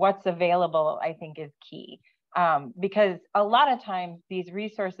 of what's available, I think is key. Because a lot of times these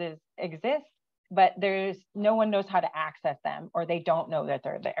resources exist, but no one knows how to access them, or they don't know that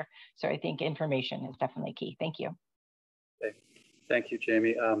they're there. So I think information is definitely key. Thank you. Okay. Thank you,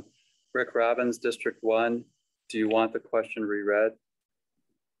 Jamie. Rick Robbins, District 1. Do you want the question reread?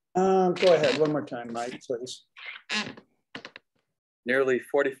 Go ahead, one more time, Mike, please. Nearly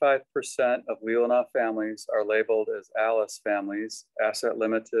 45% of Leelanau families are labeled as ALICE families, asset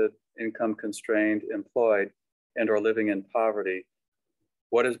limited, income constrained, employed, and or living in poverty.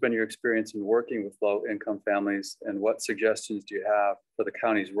 What has been your experience in working with low income families, and what suggestions do you have for the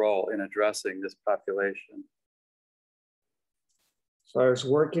county's role in addressing this population? As far as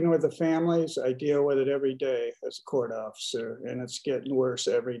working with the families, I deal with it every day as a court officer, and it's getting worse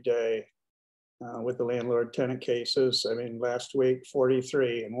every day with the landlord-tenant cases. I mean, last week,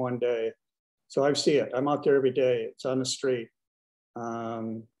 43 in one day. So I see it. I'm out there every day. It's on the street.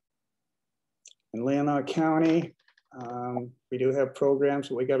 In Leelanau County, we do have programs,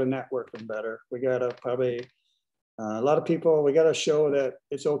 but we got to network them better. We got to probably, a lot of people, we got to show that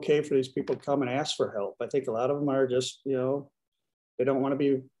it's okay for these people to come and ask for help. I think a lot of them are just, you know, they don't want to be,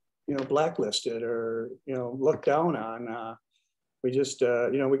 you know, blacklisted or, you know, looked down on. We just,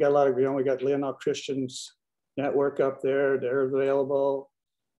 you know, we got a lot of, you know, we got Leelanau Christians Network up there. They're available.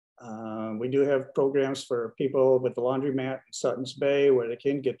 We do have programs for people with the laundromat in Sutton's Bay where they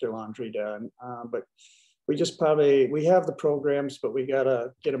can get their laundry done. But we just probably, we have the programs, but we got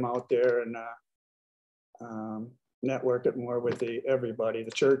to get them out there and network it more with everybody,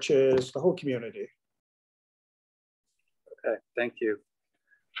 the churches, the whole community. Okay, thank you.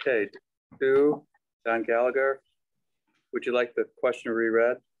 Okay, Don Gallagher, would you like the question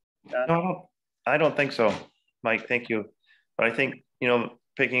reread? Don? No, I don't think so, Mike, thank you. But I think, you know,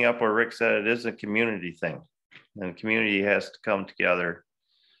 picking up where Rick said, it is a community thing, and the community has to come together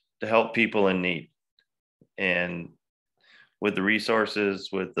to help people in need. And with the resources,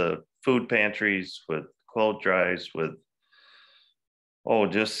 with the food pantries, with clothes drives, with,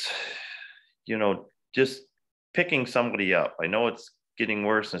 just, just picking somebody up. I know it's getting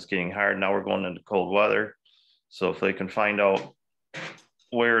worse and it's getting hard. Now we're going into cold weather. So if they can find out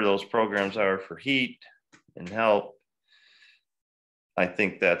where those programs are for heat and help, I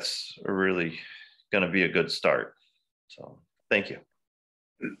think that's really going to be a good start. So thank you.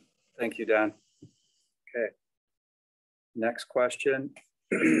 Thank you, Don. Okay. Next question.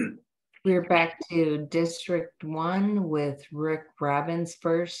 We're back to District 1 with Rick Robbins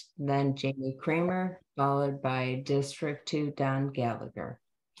first, then Jamie Kramer, followed by District 2, Don Gallagher.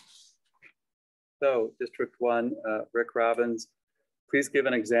 So District 1, Rick Robbins, please give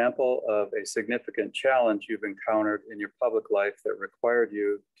an example of a significant challenge you've encountered in your public life that required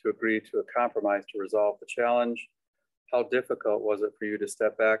you to agree to a compromise to resolve the challenge. How difficult was it for you to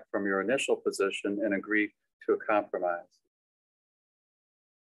step back from your initial position and agree to a compromise?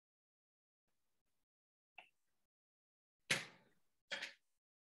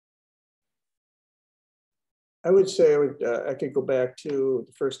 I would say I could go back to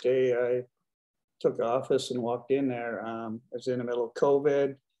the first day I took office and walked in there. I was in the middle of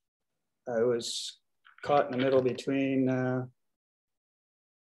COVID. I was caught in the middle between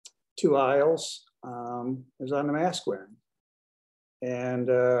two aisles. I was on the mask wearing. And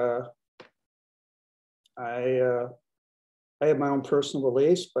I have my own personal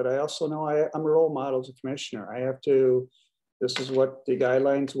beliefs, but I also know I'm a role model as a commissioner. This is what the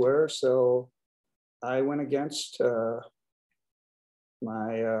guidelines were. So I went against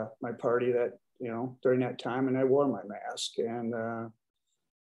my party that, during that time, and I wore my mask, and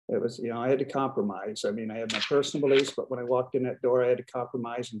it was, I had to compromise. I mean, I had my personal beliefs, but when I walked in that door, I had to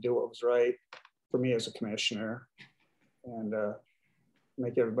compromise and do what was right for me as a commissioner, and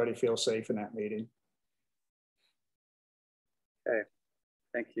make everybody feel safe in that meeting. Okay,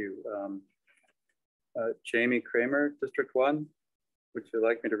 thank you. Jamie Kramer, District 1, would you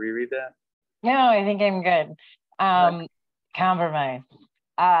like me to reread that? No, I think I'm good. Compromise.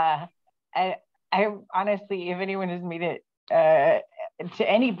 I honestly, if anyone has made it to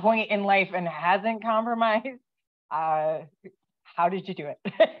any point in life and hasn't compromised, how did you do it?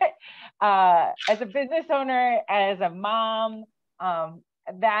 As a business owner, as a mom,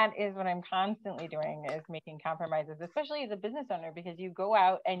 that is what I'm constantly doing, is making compromises, especially as a business owner, because you go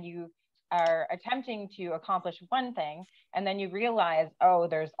out and you are attempting to accomplish one thing, and then you realize, oh,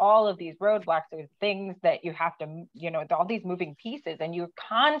 there's all of these roadblocks, there's things that you have to, all these moving pieces, and you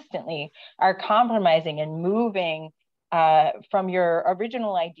constantly are compromising and moving from your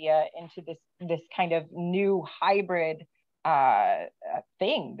original idea into this kind of new hybrid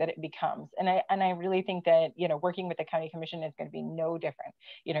thing that it becomes. And I really think that, working with the county commission is going to be no different.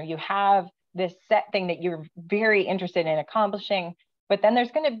 You have this set thing that you're very interested in accomplishing, but then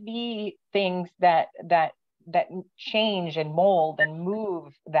there's going to be things that change and mold and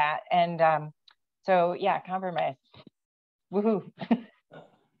move that. And so, yeah, compromise. Woohoo.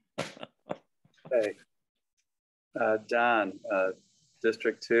 Okay. Don,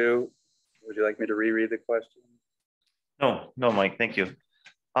 District 2, would you like me to reread the question? No, Mike, thank you.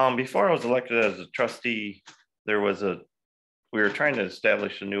 Before I was elected as a trustee, we were trying to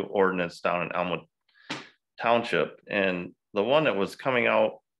establish a new ordinance down in Elmwood Township, and the one that was coming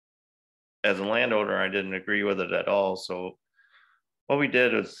out as a landowner, I didn't agree with it at all. So what we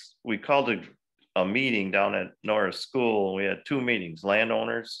did is we called a meeting down at Norris School. We had two meetings,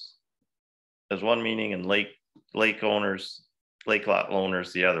 landowners as one meeting and lake lot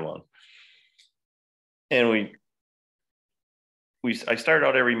owners, the other one. And I started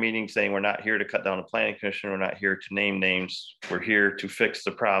out every meeting saying, we're not here to cut down a planning commission. We're not here to name names. We're here to fix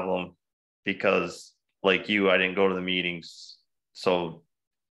the problem, because like you, I didn't go to the meetings. So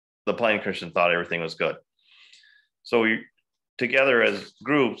the planning commission thought everything was good. So we, together as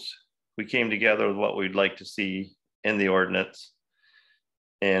groups, we came together with what we'd like to see in the ordinance.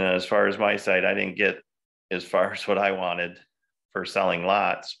 And as far as my side, I didn't get as far as what I wanted for selling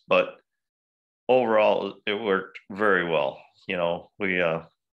lots, but overall it worked very well. We were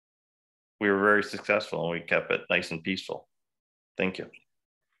very successful, and we kept it nice and peaceful. Thank you.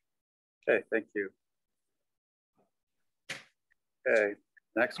 Okay, thank you. Okay,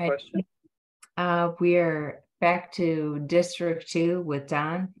 next question. We're back to District 2 with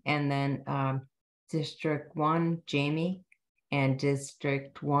Don, and then District 1, Jamie, and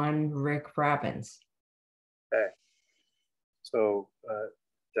District 1, Rick Robbins. Okay, so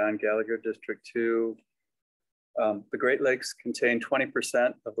Don Gallagher, District 2. The Great Lakes contain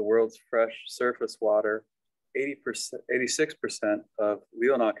 20% of the world's fresh surface water. 86% of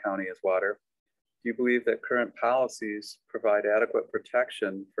Leelanau County is water. do you believe that current policies provide adequate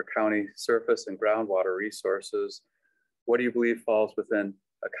protection for county surface and groundwater resources? What do you believe falls within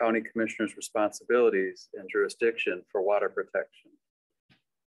a county commissioner's responsibilities and jurisdiction for water protection?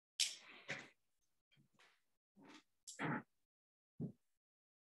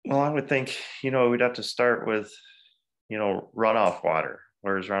 Well, I would think, we'd have to start with, runoff water.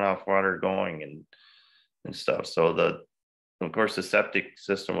 Where's runoff water going and stuff. So of course, the septic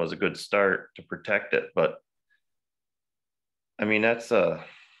system was a good start to protect it, but I mean, that's boy,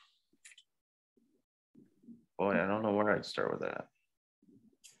 I don't know where I'd start with that.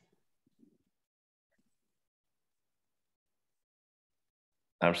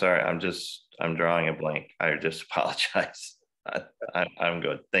 I'm sorry, I'm drawing a blank. I just apologize. I'm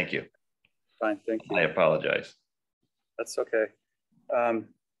good. Thank you. Fine, thank you. I apologize. That's okay.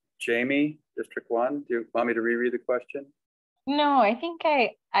 Jamie, District 1, do you want me to reread the question? No, I think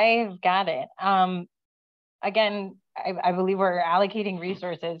I've got it. Again, I believe we're allocating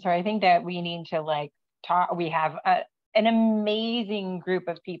resources, so I think that we need to talk. We have an amazing group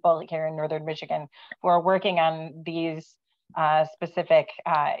of people here in Northern Michigan who are working on these specific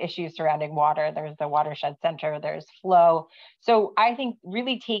issues surrounding water. There's the Watershed Center, there's flow. So I think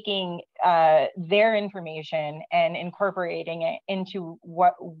really taking their information and incorporating it into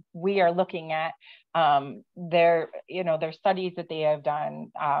what we are looking at, their studies that they have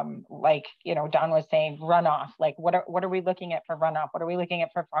done, like Don was saying, runoff. Like what are we looking at for runoff? What are we looking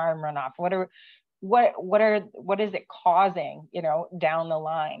at for farm runoff? What is it causing, down the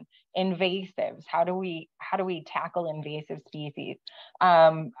line? Invasives, how do we tackle invasive species?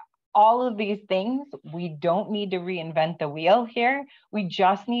 All of these things, we don't need to reinvent the wheel here. We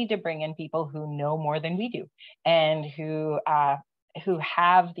just need to bring in people who know more than we do and who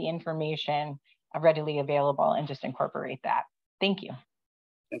have the information readily available and just incorporate that. Thank you.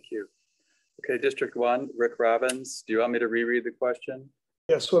 Thank you. Okay, District 1, Rick Robbins, do you want me to reread the question?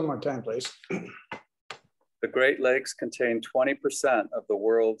 Yes, one more time, please. The Great Lakes contain 20% of the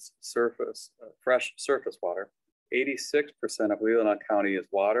world's fresh surface water. 86% of Leelanau County is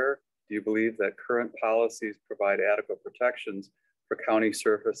water. Do you believe that current policies provide adequate protections for county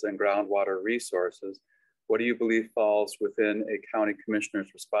surface and groundwater resources? What do you believe falls within a county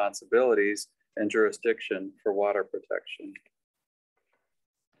commissioner's responsibilities and jurisdiction for water protection?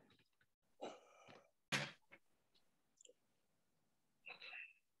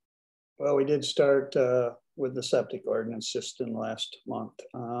 Well, we did start with the septic ordinance just in the last month.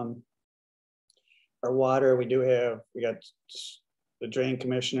 Our water, we got the drain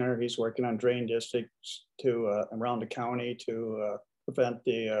commissioner. He's working on drain districts around the county to prevent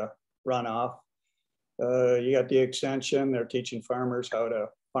the runoff. You got the extension. They're teaching farmers how to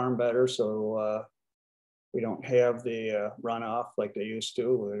farm better, so we don't have the runoff like they used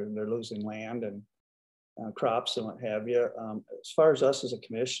to. They're losing land and crops and what have you. As far as us as a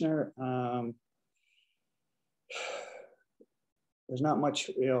commissioner, there's not much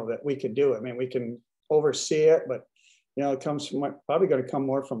that we can do. I mean, we can oversee it, but it comes from probably going to come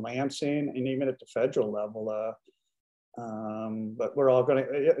more from Lansing and even at the federal level. But we're all going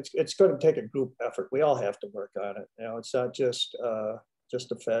to. It's going to take a group effort. We all have to work on it. It's not just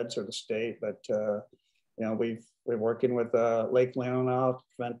the feds or the state, but we're working with Lake Leelanau to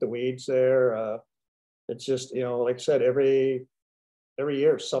prevent the weeds there. It's just, like I said, every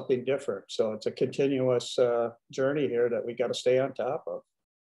year something different. So it's a continuous journey here that we got to stay on top of.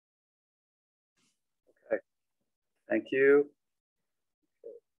 Okay, thank you.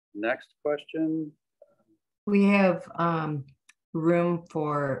 Next question. We have room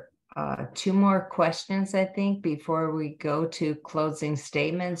for 2 more questions, I think, before we go to closing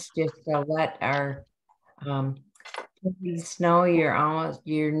statements, just to let our please know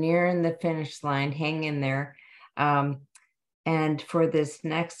you're nearing the finish line. Hang in there. And for this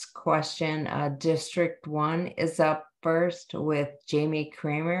next question, District 1 is up first with Jamie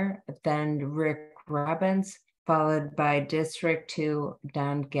Kramer, then Rick Robbins, followed by District 2,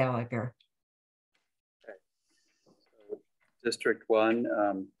 Don Gallagher. Okay. So District 1,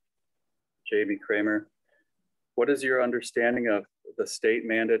 Jamie Kramer, what is your understanding of the state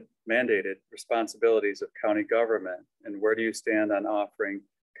mandated responsibilities of county government, and where do you stand on offering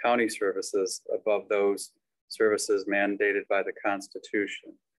county services above those services mandated by the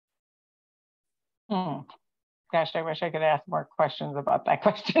Constitution? Gosh, I wish I could ask more questions about that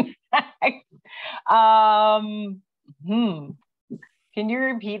question. Can you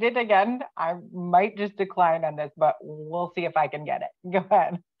repeat it again? I might just decline on this, but we'll see if I can get it. Go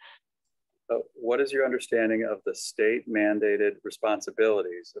ahead. What is your understanding of the state mandated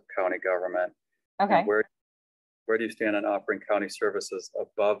responsibilities of county government? Okay. And where where do you stand on offering county services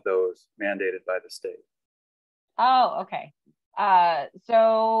above those mandated by the state? Oh, okay.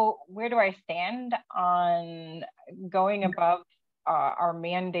 So where do I stand on going above our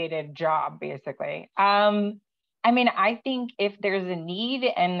mandated job, basically? I mean, I think if there's a need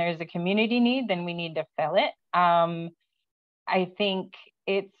and there's a community need, then we need to fill it. I think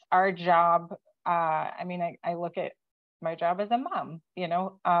it's our job. I mean, I look at my job as a mom, you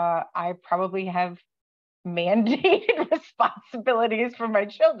know, I probably have mandated responsibilities for my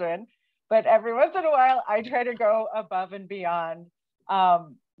children, but every once in a while I try to go above and beyond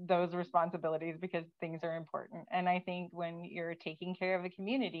those responsibilities because things are important. And I think when you're taking care of a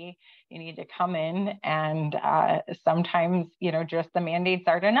community, you need to come in, and sometimes, you know, just the mandates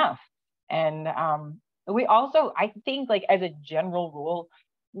aren't enough. And we also, I think, like, as a general rule,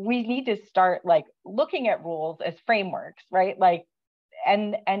 we need to start like looking at rules as frameworks, right? Like,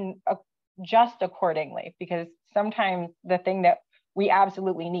 and adjust accordingly, because sometimes the thing that we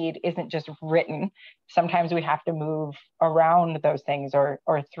absolutely need isn't just written. Sometimes we have to move around those things or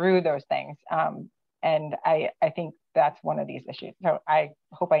through those things. And I think that's one of these issues. So I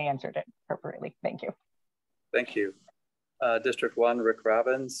hope I answered it appropriately. Thank you. Thank you. District 1, Rick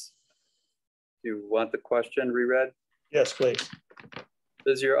Robbins. Do you want the question reread? Yes, please.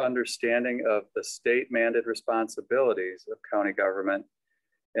 Is your understanding of the state mandated responsibilities of county government,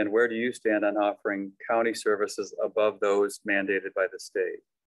 and where do you stand on offering county services above those mandated by the state?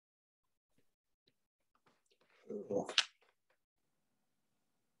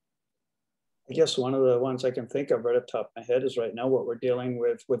 I guess one of the ones I can think of right at the top of my head is right now what we're dealing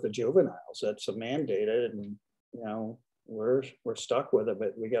with the juveniles. That's a mandated, and you know, we're stuck with it,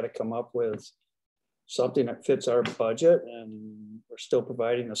 but we got to come up with something that fits our budget, and we're still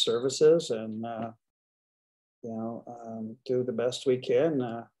providing the services, and you know, do the best we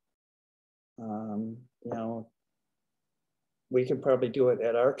can. You know, we can probably do it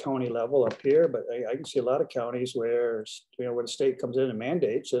at our county level up here, but I can see a lot of counties where, you know, when the state comes in and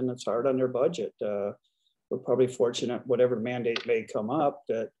mandates, and it's hard on their budget. We're probably fortunate, whatever mandate may come up,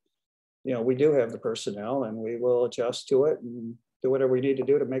 that, you know, we do have the personnel, and we will adjust to it and do whatever we need to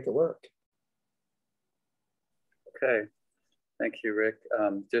do to make it work. Okay, thank you, Rick.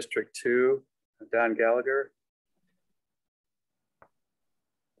 District 2, Don Gallagher.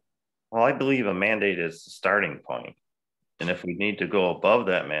 Well, I believe a mandate is the starting point. And if we need to go above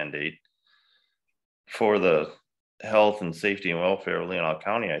that mandate for the health and safety and welfare of Leelanau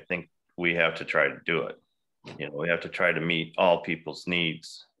County, I think we have to try to do it. You know, we have to try to meet all people's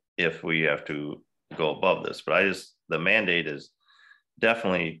needs if we have to go above this. But the mandate is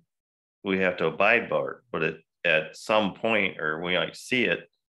definitely, we have to abide by it, but at some point, or we might see it,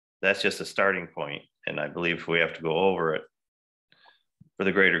 that's just a starting point. And I believe if we have to go over it for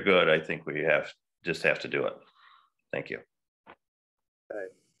the greater good, I think we just have to do it. Thank you. Okay,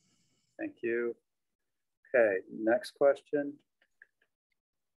 thank you. Okay, next question.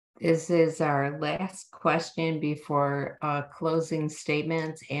 This is our last question before closing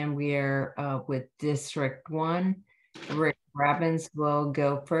statements, and we are with District 1. Rick Robbins will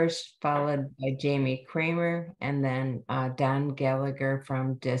go first, followed by Jamie Kramer, and then Don Gallagher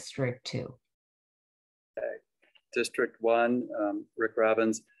from District 2. Okay, District 1, Rick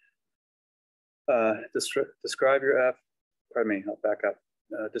Robbins. Describe your I'll back up.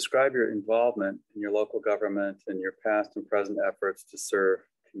 Describe your involvement in your local government and your past and present efforts to serve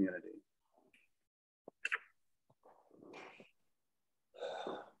community.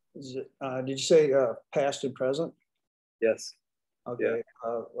 Did you say past and present? Yes. Okay.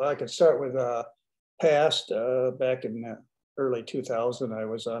 Yeah. Well, I can start with past. Back in early 2000, I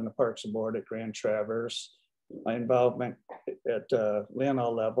was on the Parks and Board at Grand Traverse. My involvement at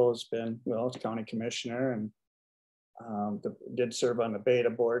Leelanau level has been, well, as county commissioner, and did serve on the Beta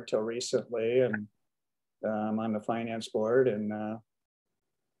board till recently, and I'm on the finance board, and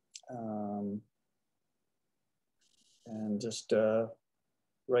just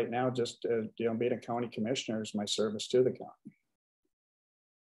right now, just you know, being a county commissioner is my service to the county.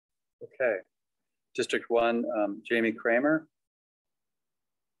 Okay, District 1, Jamie Kramer.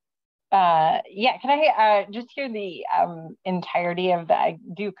 Yeah, can I just hear the entirety of that? I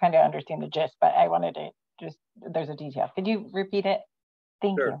do kind of understand the gist, but I wanted to just, there's a detail. Could you repeat it?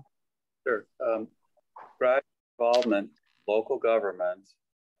 Thank you. Sure. Describe involvement, local government,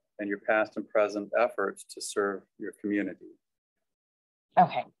 and your past and present efforts to serve your community.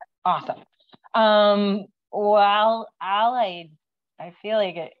 Okay, awesome. Well, I feel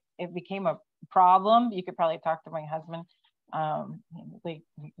like it became a problem. You could probably talk to my husband. Like,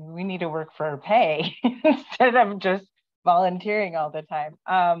 we need to work for pay instead of just volunteering all the time.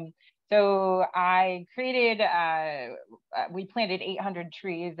 So I created, we planted 800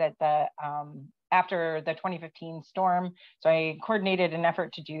 trees at the, after the 2015 storm. So I coordinated an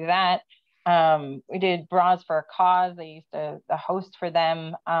effort to do that. We did Bras for a Cause. I used to the host for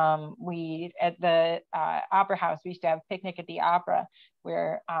them. We, at the Opera House, we used to have Picnic at the Opera,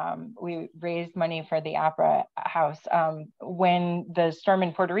 where we raised money for the Opera House. When the storm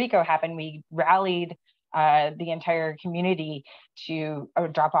in Puerto Rico happened, we rallied the entire community to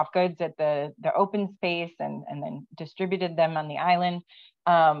drop off goods at the open space and then distributed them on the island.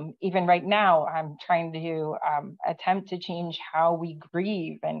 Even right now, I'm trying to attempt to change how we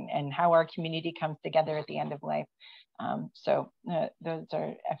grieve and how our community comes together at the end of life. So those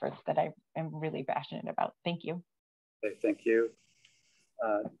are efforts that I am really passionate about. Thank you. Okay, thank you.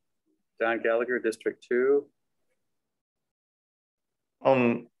 Don Gallagher, District 2.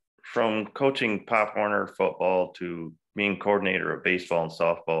 From coaching Pop Warner football to being coordinator of baseball and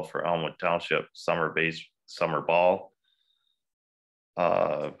softball for Elmwood Township summer ball,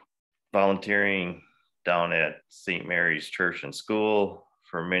 volunteering down at St. Mary's Church and School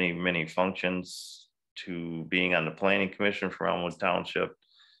for many functions, to being on the planning commission for Elmwood Township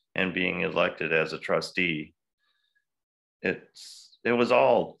and being elected as a trustee. It was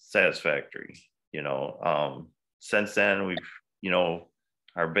all satisfactory, you know. Since then, we've, you know,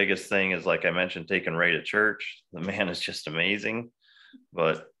 our biggest thing is, like I mentioned, taking Ray to church. The man is just amazing.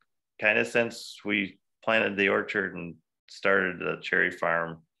 But kind of since we planted the orchard and started the cherry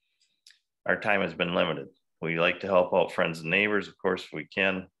farm, our time has been limited. We like to help out friends and neighbors, of course, if we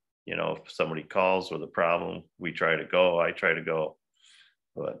can. You know, if somebody calls with a problem, we try to go. I try to go.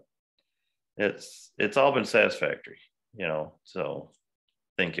 But it's all been satisfactory, you know. So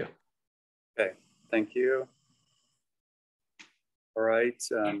thank you. Okay, thank you. All right,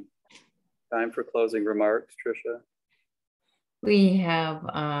 time for closing remarks, Tricia. We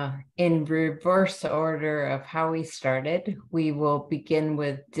have, in reverse order of how we started, we will begin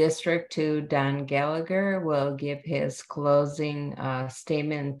with District 2. Don Gallagher will give his closing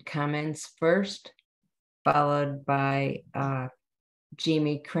statement comments first, followed by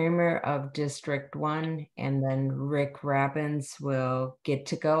Jamie Kramer of District 1, and then Rick Robbins will get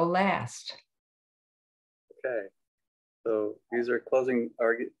to go last. Okay, so these are closing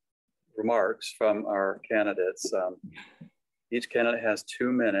remarks from our candidates. Each candidate has 2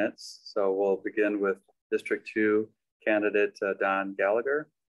 minutes, so we'll begin with District 2 candidate Don Gallagher.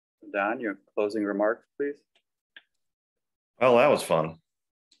 Don, your closing remarks, please. Well, that was fun.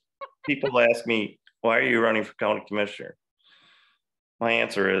 People ask me, why are you running for county commissioner? My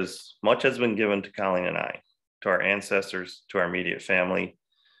answer is, much has been given to Colleen and I, to our ancestors, to our immediate family.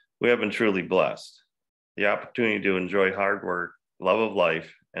 We have been truly blessed. The opportunity to enjoy hard work, love of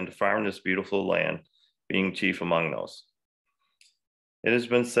life, and to farm this beautiful land, being chief among those. It has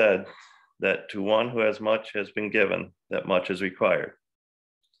been said that to one who has much has been given, that much is required.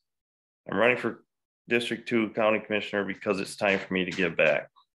 I'm running for District 2 County Commissioner because it's time for me to give back.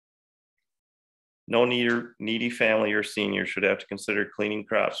 No needy family or senior should have to consider cleaning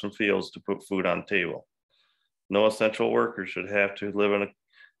crops from fields to put food on the table. No essential workers should have to live in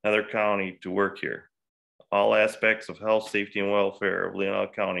another county to work here. All aspects of health, safety, and welfare of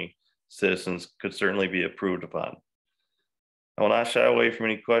Leelanau County citizens could certainly be improved upon. I will not shy away from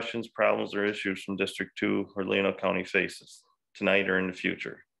any questions, problems, or issues from District 2 or Leelanau County faces tonight or in the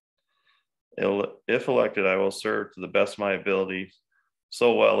future. If elected, I will serve to the best of my ability,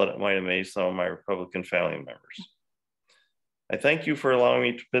 so well that it might amaze some of my Republican family members. I thank you for allowing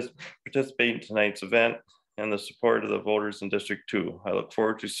me to participate in tonight's event and the support of the voters in District 2. I look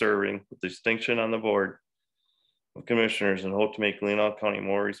forward to serving with distinction on the board of commissioners and hope to make Leelanau County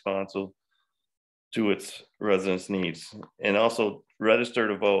more responsive to its residents' needs. And also register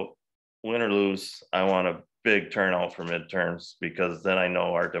to vote. Win or lose, I want a big turnout for midterms, because then I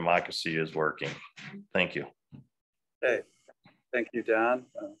know our democracy is working. Thank you. Okay, thank you, Don.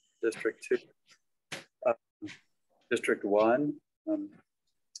 District 2. District 1,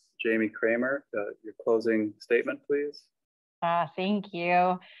 Jamie Kramer, your closing statement, please. Thank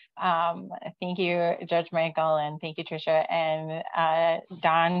you. Thank you, Judge Michael, and thank you, Tricia. And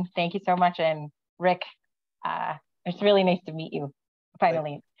Don, thank you so much. And Rick, it's really nice to meet you,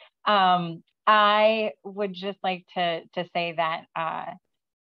 finally. I would just like to say that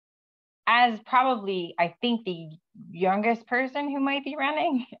as probably, I think, the youngest person who might be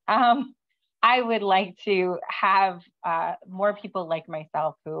running, I would like to have more people like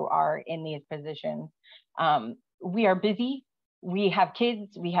myself who are in these positions. We are busy. we have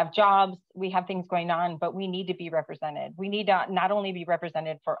kids, we have jobs, we have things going on, but we need to be represented. We need to not only be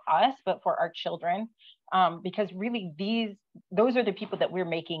represented for us, but for our children, because really those are the people that we're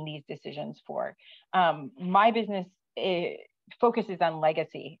making these decisions for. My business focuses on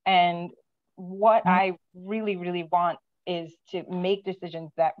legacy, and what I really, really want is to make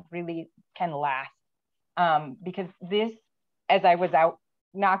decisions that really can last. Because this, as I was out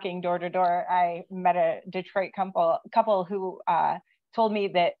knocking door to door, I met a Detroit couple who told me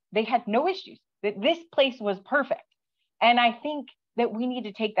that they had no issues, that this place was perfect. And I think that we need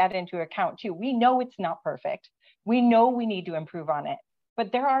to take that into account too. We know it's not perfect. We know we need to improve on it,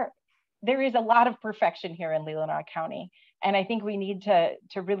 but there is a lot of perfection here in Leelanau County. And I think we need to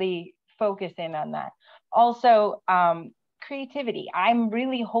really focus in on that. Also, creativity. I'm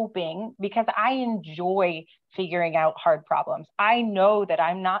really hoping, because I enjoy figuring out hard problems. I know that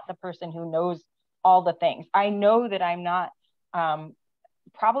I'm not the person who knows all the things. I know that I'm not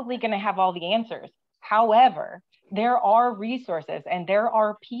probably going to have all the answers. However, there are resources and there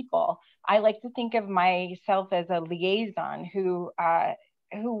are people. I like to think of myself as a liaison who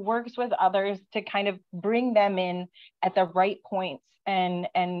works with others to kind of bring them in at the right points and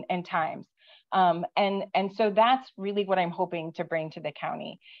times. And so that's really what I'm hoping to bring to the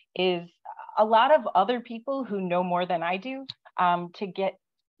county, is a lot of other people who know more than I do, to get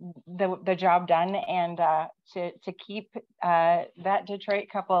the job done, and to keep that Detroit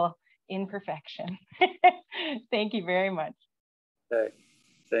couple in perfection. Thank you very much. Okay.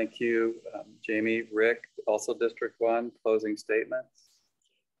 Thank you, Jamie. Rick, also District 1, closing statements.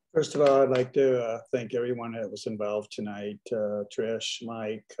 First of all, I'd like to thank everyone that was involved tonight. Trish,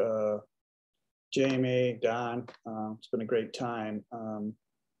 Mike, Jamie, Don. It's been a great time.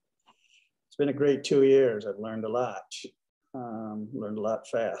 It's been a great 2 years. I've learned a lot, learned a lot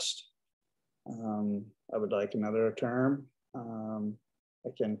fast. I would like another term. I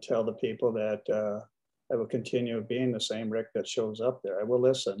can tell the people that I will continue being the same Rick that shows up there. I will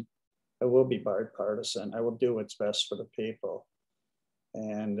listen. I will be bipartisan. I will do what's best for the people.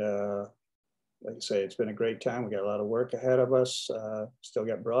 And like I say, it's been a great time. We got a lot of work ahead of us. Still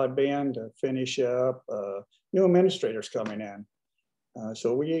got broadband to finish up. New administrators coming in.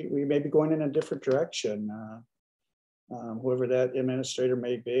 So we may be going in a different direction, whoever that administrator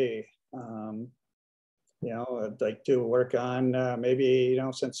may be. You know, I'd like to work on maybe, you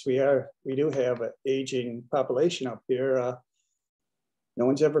know, since we do have an aging population up here, no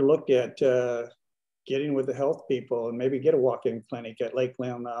one's ever looked at getting with the health people and maybe get a walk-in clinic at Lake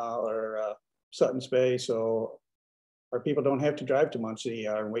Leelanau or Sutton's Bay, so our people don't have to drive to Muncie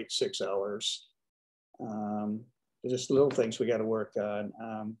and wait 6 hours. There's just little things we got to work on.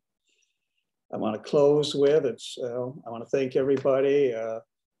 I want to close with I want to thank everybody.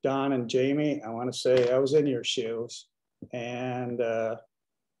 Don and Jamie, I want to say I was in your shoes, and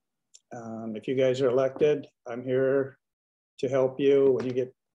if you guys are elected, I'm here to help you when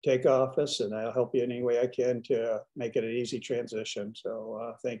you take office, and I'll help you in any way I can to make it an easy transition.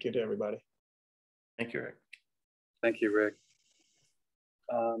 So thank you to everybody. Thank you, Rick. Thank you, Rick.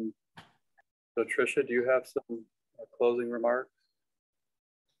 So Tricia, do you have some closing remarks?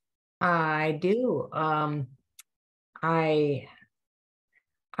 I do.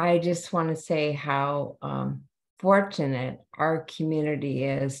 I just want to say how fortunate our community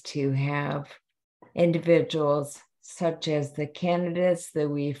is to have individuals such as the candidates that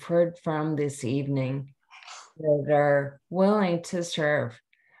we've heard from this evening that are willing to serve.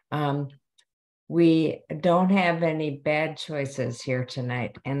 We don't have any bad choices here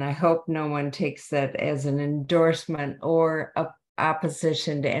tonight, and I hope no one takes that as an endorsement or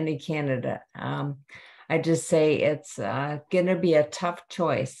opposition to any candidate. I just say it's going to be a tough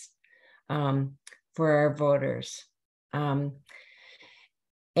choice for our voters.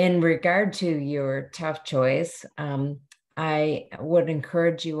 In regard to your tough choice, I would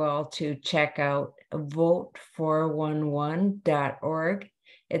encourage you all to check out vote411.org.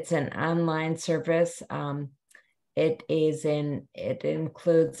 It's an online service. It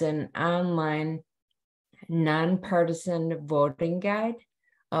includes an online nonpartisan voting guide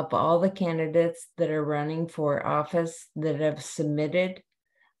of all the candidates that are running for office that have submitted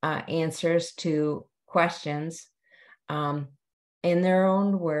answers to questions in their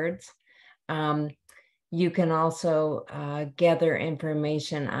own words. You can also gather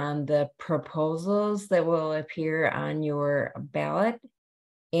information on the proposals that will appear on your ballot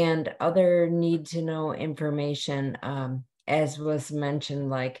and other need-to-know information, as was mentioned,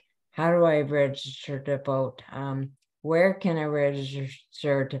 like how do I register to vote? Where can I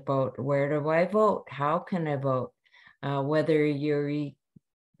register to vote? Where do I vote? How can I vote? Whether you're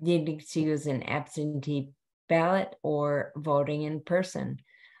needing to use an absentee ballot or voting in person.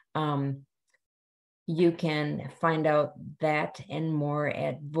 You can find out that and more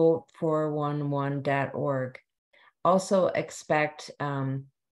at vote411.org. Also expect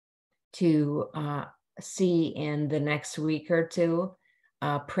to see in the next week or two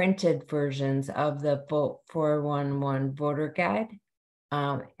printed versions of the Vote 411 voter guide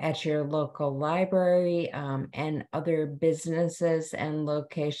at your local library and other businesses and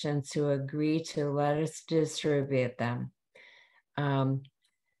locations who agree to let us distribute them.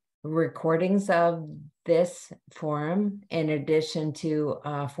 Recordings of this forum, in addition to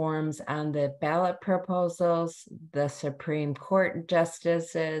forums on the ballot proposals, the Supreme Court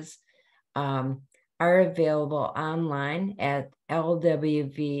justices, are available online at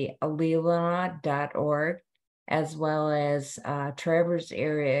lwvleelanau.org, as well as Traverse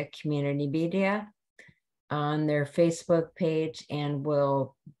Area Community Media on their Facebook page, and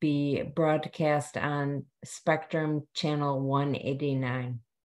will be broadcast on Spectrum Channel 189.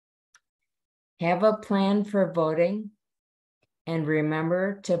 Have a plan for voting, and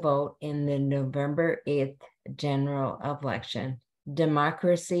remember to vote in the November 8th general election.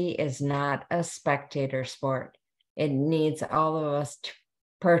 Democracy is not a spectator sport. It needs all of us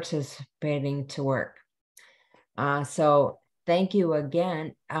participating to work. So thank you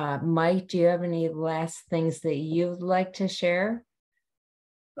again. Mike, do you have any last things that you'd like to share?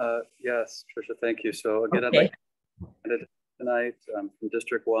 Yes, Tricia, thank you. So again, I'd like to tonight from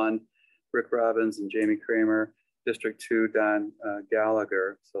District 1, Rick Robbins and Jamie Kramer, District 2, Don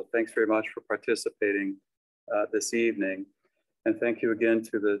Gallagher. So thanks very much for participating this evening. And thank you again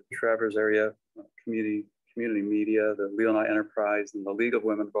to the Traverse Area Community Media, the Leelanau Enterprise, and the League of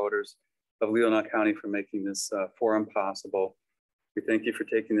Women Voters of Leelanau County for making this forum possible. We thank you for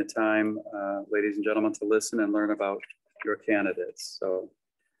taking the time, ladies and gentlemen, to listen and learn about your candidates. So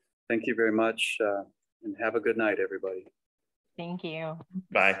thank you very much and have a good night, everybody. Thank you.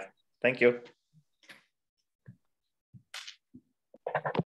 Bye. Thank you.